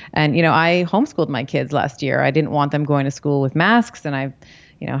 And, I homeschooled my kids last year. I didn't want them going to school with masks, and I,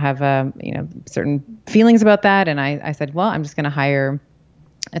 have, certain feelings about that. And I said, well, I'm just going to hire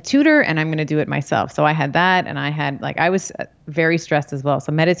a tutor and I'm going to do it myself. So I had that, and I was very stressed as well.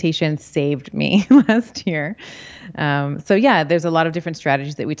 So meditation saved me last year. So yeah, there's a lot of different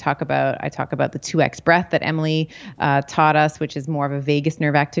strategies that we talk about. I talk about the 2x breath that Emily taught us, which is more of a vagus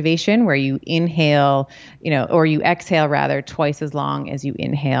nerve activation where you inhale, or you exhale rather twice as long as you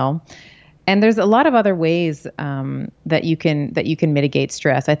inhale. And there's a lot of other ways that you can mitigate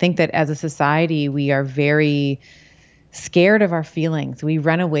stress. I think that as a society, we are very scared of our feelings. We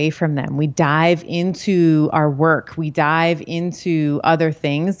run away from them. We dive into our work. We dive into other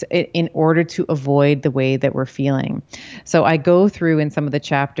things in order to avoid the way that we're feeling. So I go through in some of the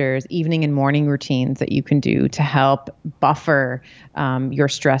chapters evening and morning routines that you can do to help buffer your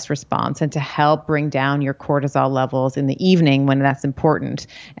stress response and to help bring down your cortisol levels in the evening when that's important.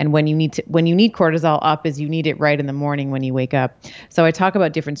 And when you need cortisol up is you need it right in the morning when you wake up. So I talk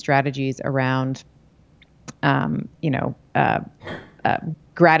about different strategies around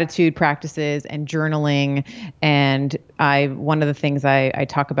gratitude practices and journaling. And one of the things I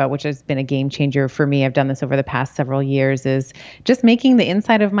talk about, which has been a game changer for me, I've done this over the past several years, is just making the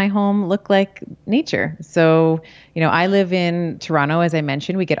inside of my home look like nature. So, I live in Toronto, as I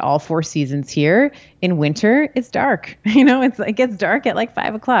mentioned. We get all 4 seasons here. In winter, it's dark. It gets dark at like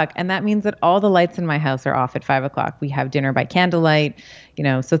 5:00. And that means that all the lights in my house are off at 5:00. We have dinner by candlelight,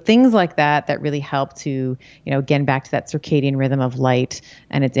 so things like that really help to, again, back to that circadian rhythm of light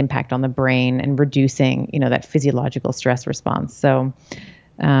and its impact on the brain and reducing, that physiological stress response. So,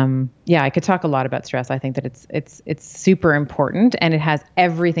 I could talk a lot about stress. I think that it's super important, and it has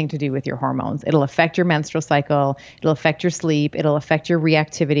everything to do with your hormones. It'll affect your menstrual cycle. It'll affect your sleep. It'll affect your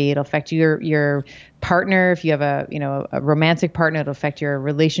reactivity. It'll affect your partner. If you have a romantic partner, it'll affect your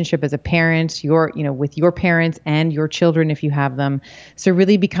relationship as a parent, with your parents and your children if you have them. So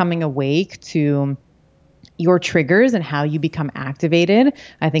really becoming awake to your triggers and how you become activated,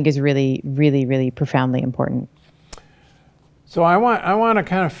 I think is really, really, really profoundly important. So I want to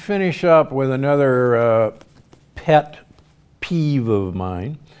kind of finish up with another pet peeve of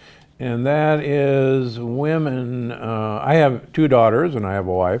mine, and that is women. I have 2 daughters and I have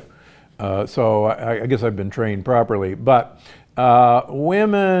a wife, so I guess I've been trained properly. But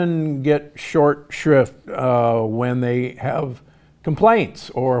women get short shrift when they have complaints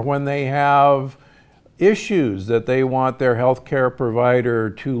or when they have issues that they want their healthcare provider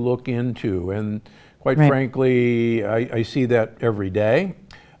to look into. And quite frankly, I see that every day.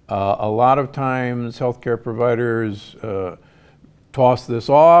 A lot of times healthcare providers toss this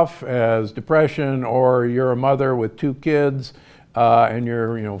off as depression, or you're a mother with 2 kids and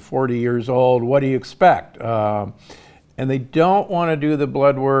you're 40 years old, what do you expect? And they don't want to do the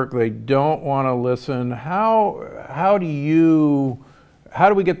blood work, they don't want to listen. How do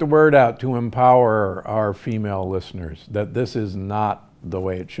we get the word out to empower our female listeners that this is not the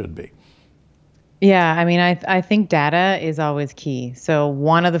way it should be? Yeah, I mean, I think data is always key. So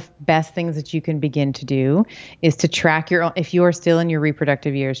one of the best things that you can begin to do is to track if you are still in your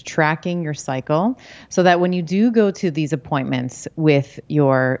reproductive years, tracking your cycle, so that when you do go to these appointments with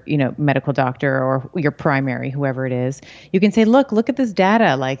your, medical doctor or your primary, whoever it is, you can say, look at this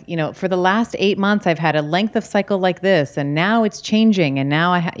data. Like, for the last 8 months, I've had a length of cycle like this, and now it's changing. And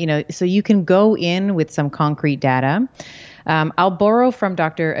now so you can go in with some concrete data. I'll borrow from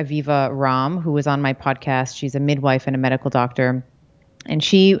Dr. Aviva Ram, who was on my podcast. She's a midwife and a medical doctor. And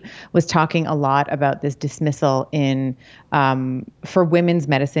she was talking a lot about this dismissal for women's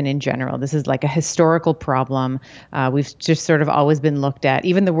medicine in general. This is like a historical problem. We've just sort of always been looked at.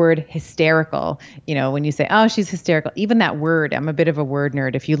 Even the word hysterical, when you say, oh, she's hysterical, even that word, I'm a bit of a word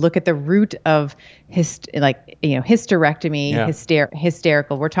nerd. If you look at the root of hysterectomy,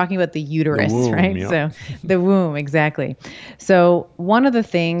 hysterical, we're talking about the uterus, womb, right? Yeah. So the womb, exactly. So one of the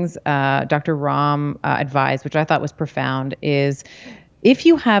things Dr. Ram advised, which I thought was profound, is if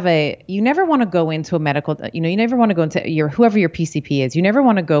you never want to go into a medical, you never want to go into whoever your PCP is, you never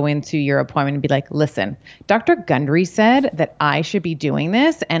want to go into your appointment and be like, listen, Dr. Gundry said that I should be doing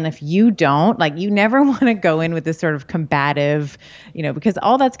this. And if you don't, you never want to go in with this sort of combative, because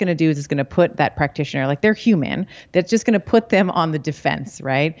all that's going to do is it's going to put that practitioner, they're human, that's just going to put them on the defense,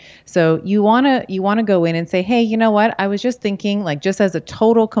 right? So you want to go in and say, hey, you know what? I was just thinking, just as a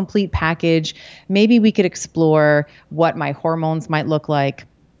total complete package, maybe we could explore what my hormones might look like.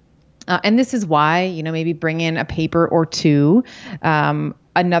 And this is why, maybe bring in a paper or two.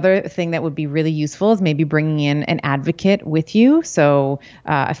 Another thing that would be really useful is maybe bringing in an advocate with you. So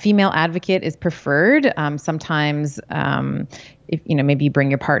a female advocate is preferred. Sometimes, if maybe you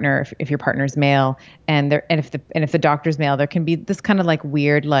bring your partner if your partner's male, and if the doctor's male, there can be this kind of like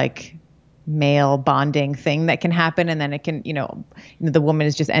weird like male bonding thing that can happen, and then it can the woman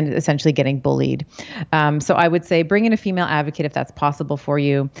is just essentially getting bullied. So I would say bring in a female advocate if that's possible for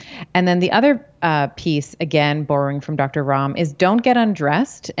you. And then the other piece, again borrowing from Dr. Ram, is don't get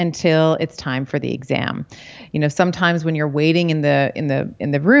undressed until it's time for the exam. Sometimes when you're waiting in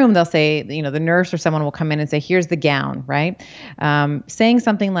the room, they'll say, the nurse or someone will come in and say, here's the gown, right? Saying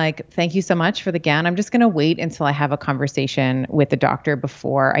something like, thank you so much for the gown. I'm just going to wait until I have a conversation with the doctor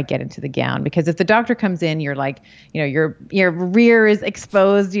before I get into the gown. Because if the doctor comes in, you're like, your rear is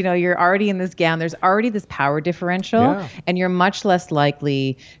exposed, you're already in this gown. There's already this power differential, and you're much less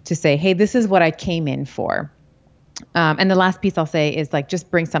likely to say, hey, this is what I came in for. And the last piece I'll say is like,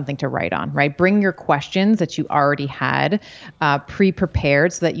 just bring something to write on, right? Bring your questions that you already had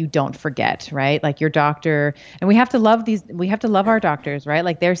pre-prepared so that you don't forget, right? Like your doctor, and we have to love our doctors, right?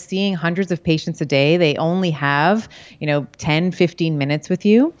 Like they're seeing hundreds of patients a day. They only have, 10, 15 minutes with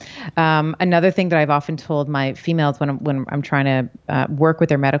you. Another thing that I've often told my females when I'm trying to work with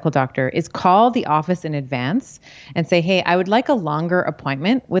their medical doctor is call the office in advance and say, hey, I would like a longer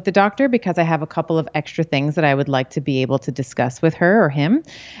appointment with the doctor because I have a couple of extra things that I would like to be able to discuss with her or him.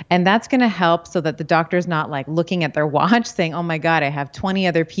 And that's going to help so that the doctor's not like looking at their watch saying, oh my God, I have 20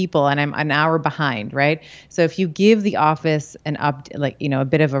 other people and I'm an hour behind, right? So if you give the office a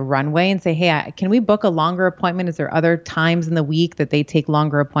bit of a runway and say, hey, can we book a longer appointment? Is there other times in the week that they take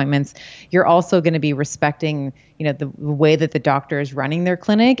longer appointments? You're also going to be respecting, the way that the doctor is running their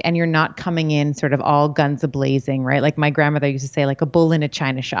clinic, and you're not coming in sort of all guns a-blazing, right? Like my grandmother used to say, like a bull in a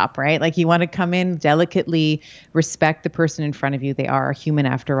china shop, right? Like you want to come in delicately, respect the person in front of you. They are a human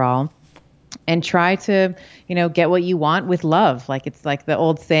after all. And try to, get what you want with love. Like it's like the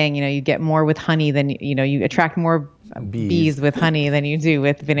old saying, you get more with honey than, you attract more bees with honey than you do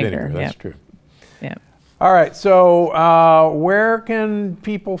with vinegar. That's true. Yeah. All right. So where can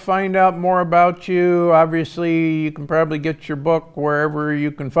people find out more about you? Obviously, you can probably get your book wherever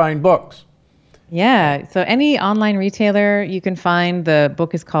you can find books. Yeah. So any online retailer you can find. The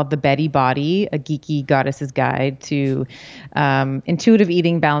book is called The Betty Body, A Geeky Goddess's Guide to Intuitive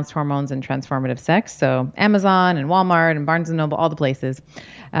Eating, Balanced Hormones, and Transformative Sex. So Amazon and Walmart and Barnes & Noble, all the places.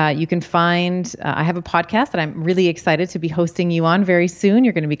 You can find, I have a podcast that I'm really excited to be hosting you on very soon.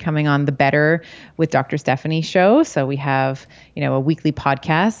 You're going to be coming on the Better with Dr. Stephanie show. So we have, a weekly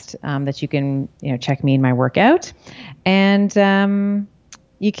podcast that you can, check me in my workout. And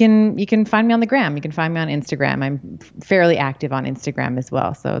you can find me on the gram. You can find me on Instagram. I'm fairly active on Instagram as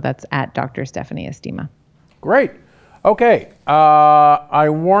well. So that's at Dr. Stephanie Estima. Great. Okay. I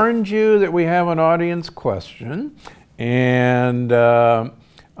warned you that we have an audience question, and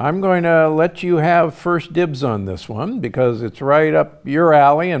I'm going to let you have first dibs on this one because it's right up your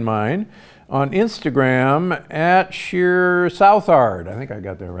alley and mine. On Instagram, at Sheer Southard, I think I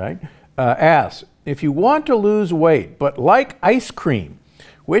got that right, asks, if you want to lose weight but like ice cream,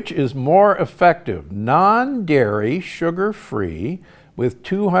 which is more effective, non-dairy, sugar-free, with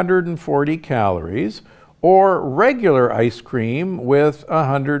 240 calories, or regular ice cream with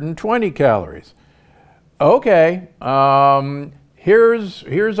 120 calories? Okay,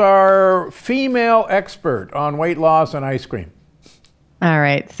 here's our female expert on weight loss and ice cream. All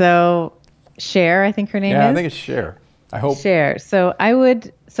right, so Cher, I think her name is? Yeah, I think it's Cher. I hope. Cher. So I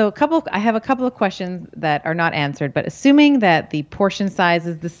have a couple of questions that are not answered, but assuming that the portion size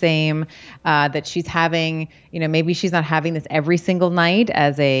is the same, that she's having, maybe she's not having this every single night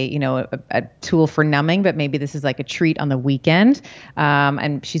as a tool for numbing, but maybe this is like a treat on the weekend.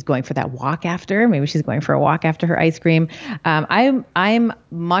 And she's going for that walk after, maybe she's going for a walk after her ice cream. I'm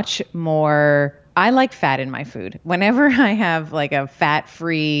much more, I like fat in my food. Whenever I have like a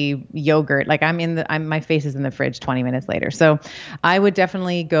fat-free yogurt, like my face is in the fridge 20 minutes later. So I would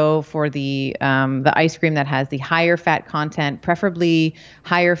definitely go for the ice cream that has the higher fat content, preferably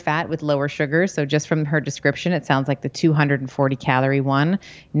higher fat with lower sugar. So just from her description, it sounds like the 240 calorie one,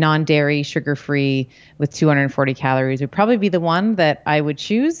 non-dairy, sugar-free with 240 calories would probably be the one that I would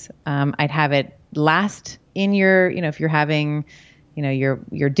choose. I'd have it last in your, if you're having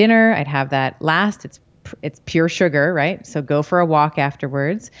your dinner, I'd have that last. It's pure sugar, right? So go for a walk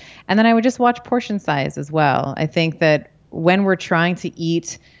afterwards. And then I would just watch portion size as well. I think that when we're trying to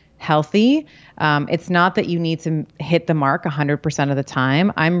eat healthy, it's not that you need to hit the mark 100% of the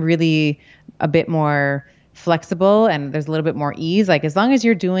time. I'm really a bit more flexible and there's a little bit more ease. Like as long as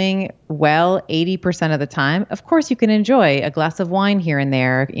you're doing well 80% of the time, of course you can enjoy a glass of wine here and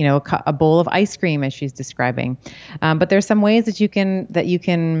there, you know, a bowl of ice cream as she's describing. But there's some ways that you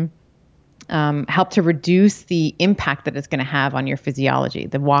can help to reduce the impact that it's going to have on your physiology.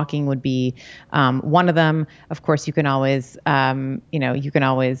 The walking would be one of them. Of course, you can always, you can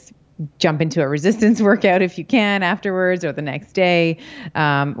always jump into a resistance workout if you can afterwards or the next day,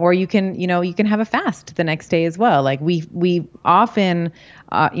 or you can have a fast the next day as well. Like we often,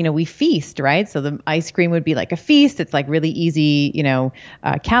 we feast, right? So the ice cream would be like a feast. It's like really easy,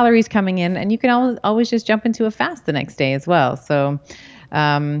 calories coming in, and you can always just jump into a fast the next day as well.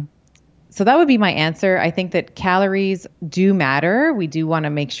 So that would be my answer. I think that calories do matter. We do want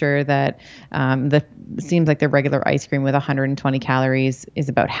to make sure that seems like the regular ice cream with 120 calories is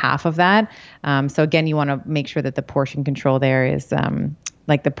about half of that. So again, you want to make sure that the portion control there is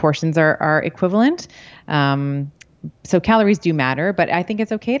like the portions are equivalent. So calories do matter, but I think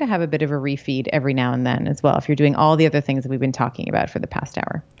it's okay to have a bit of a refeed every now and then as well, if you're doing all the other things that we've been talking about for the past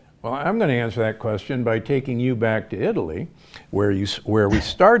hour. Well, I'm going to answer that question by taking you back to Italy, where we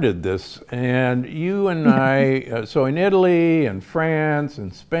started this, and you and I. So in Italy and France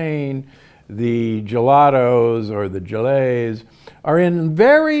and Spain, the gelatos or the gelées are in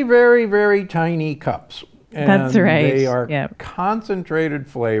very, very, very tiny cups. And that's right. They are concentrated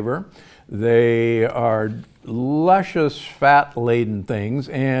flavor. They are luscious, fat-laden things,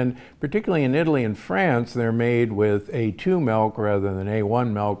 and particularly in Italy and France, they're made with A2 milk rather than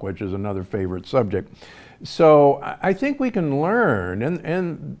A1 milk, which is another favorite subject. So I think we can learn,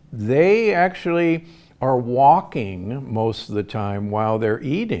 and they actually are walking most of the time while they're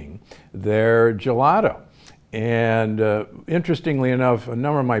eating their gelato. And interestingly enough, a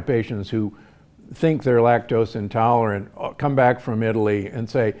number of my patients who think they're lactose intolerant come back from Italy and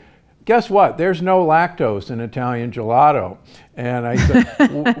say, guess what? There's no lactose in Italian gelato. And I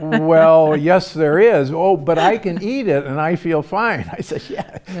said, well, yes, there is. Oh, but I can eat it and I feel fine. I said,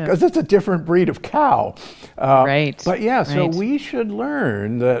 yeah, because it's a different breed of cow. Right. But yeah, so we should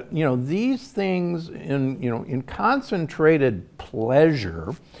learn that, these things in concentrated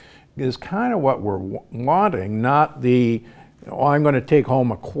pleasure is kind of what we're wanting, not the, I'm going to take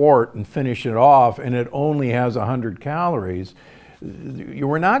home a quart and finish it off and it only has 100 calories.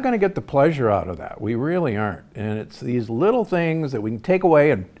 We're not going to get the pleasure out of that. We really aren't. And it's these little things that we can take away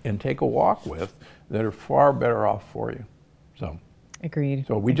and take a walk with that are far better off for you. So, agreed.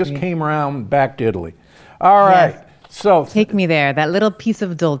 So we just came around back to Italy. All right. Yes. So take me there. That little piece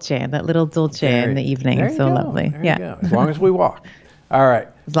of dolce, in the evening. So lovely. There you go. As long as we walk. All right.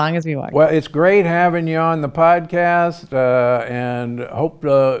 As long as we walk. Well, it's great having you on the podcast, and hope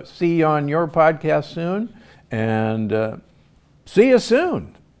to see you on your podcast soon. And see you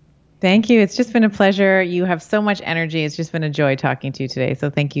soon. Thank you. It's just been a pleasure. You have so much energy. It's just been a joy talking to you today. So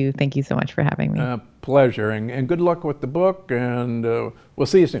thank you. Thank you so much for having me. Pleasure. And good luck with the book. And we'll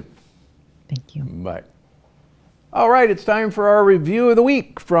see you soon. Thank you. Bye. All right. It's time for our review of the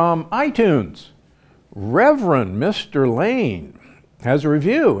week from iTunes. Reverend Mr. Lane has a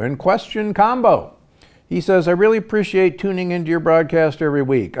review and question combo. He says, I really appreciate tuning into your broadcast every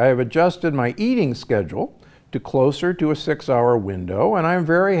week. I have adjusted my eating schedule to closer to a 6-hour window, and I'm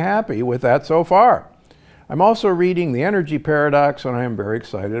very happy with that so far. I'm also reading The Energy Paradox, and I am very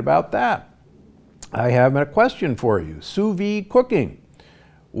excited about that. I have a question for you. Sous vide cooking.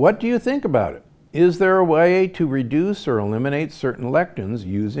 What do you think about it? Is there a way to reduce or eliminate certain lectins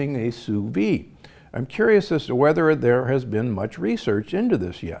using a sous vide? I'm curious as to whether there has been much research into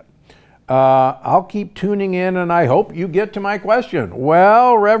this yet. I'll keep tuning in, and I hope you get to my question.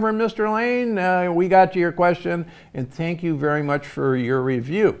 Well, Reverend Mr. Lane, we got to your question, and thank you very much for your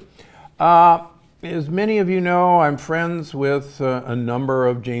review. As many of you know, I'm friends with a number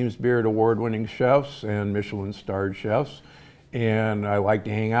of James Beard award-winning chefs and Michelin-starred chefs, and I like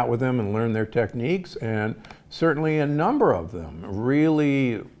to hang out with them and learn their techniques, and certainly a number of them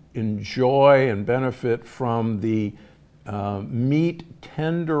really enjoy and benefit from the meat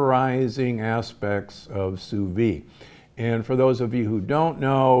tenderizing aspects of sous vide. And for those of you who don't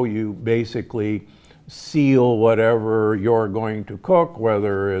know, you basically seal whatever you're going to cook,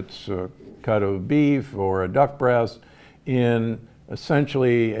 whether it's a cut of beef or a duck breast, in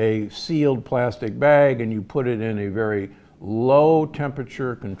essentially a sealed plastic bag, and you put it in a very low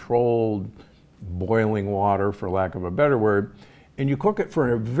temperature controlled boiling water, for lack of a better word, and you cook it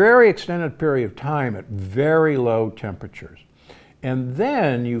for a very extended period of time at very low temperatures. And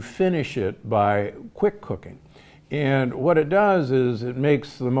then you finish it by quick cooking. And what it does is it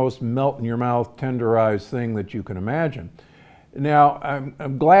makes the most melt in your mouth tenderized thing that you can imagine. Now,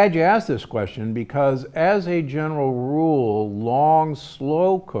 I'm glad you asked this question because as a general rule, long,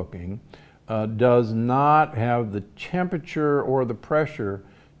 slow cooking does not have the temperature or the pressure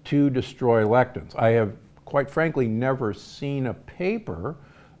to destroy lectins. I have, quite frankly, never seen a paper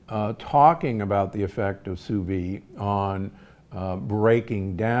talking about the effect of sous vide on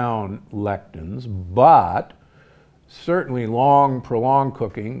breaking down lectins, but certainly long, prolonged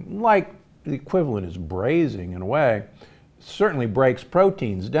cooking, like the equivalent is braising in a way, certainly breaks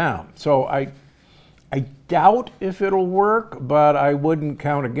proteins down. So I doubt if it'll work, but I wouldn't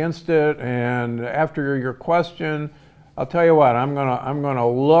count against it. And after your question, I'll tell you what, I'm gonna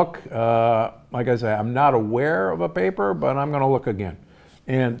look. Like I say, I'm not aware of a paper, but I'm gonna look again.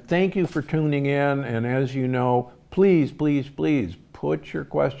 And thank you for tuning in. And as you know, please, please, please put your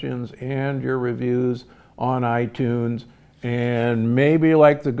questions and your reviews on iTunes. And maybe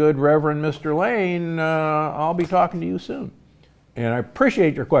like the good Reverend Mr. Lane, I'll be talking to you soon. And I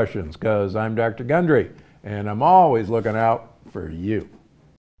appreciate your questions because I'm Dr. Gundry and I'm always looking out for you.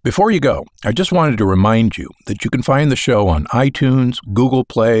 Before you go, I just wanted to remind you that you can find the show on iTunes, Google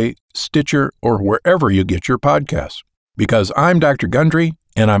Play, Stitcher, or wherever you get your podcasts. Because I'm Dr. Gundry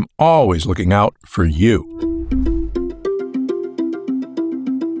and I'm always looking out for you.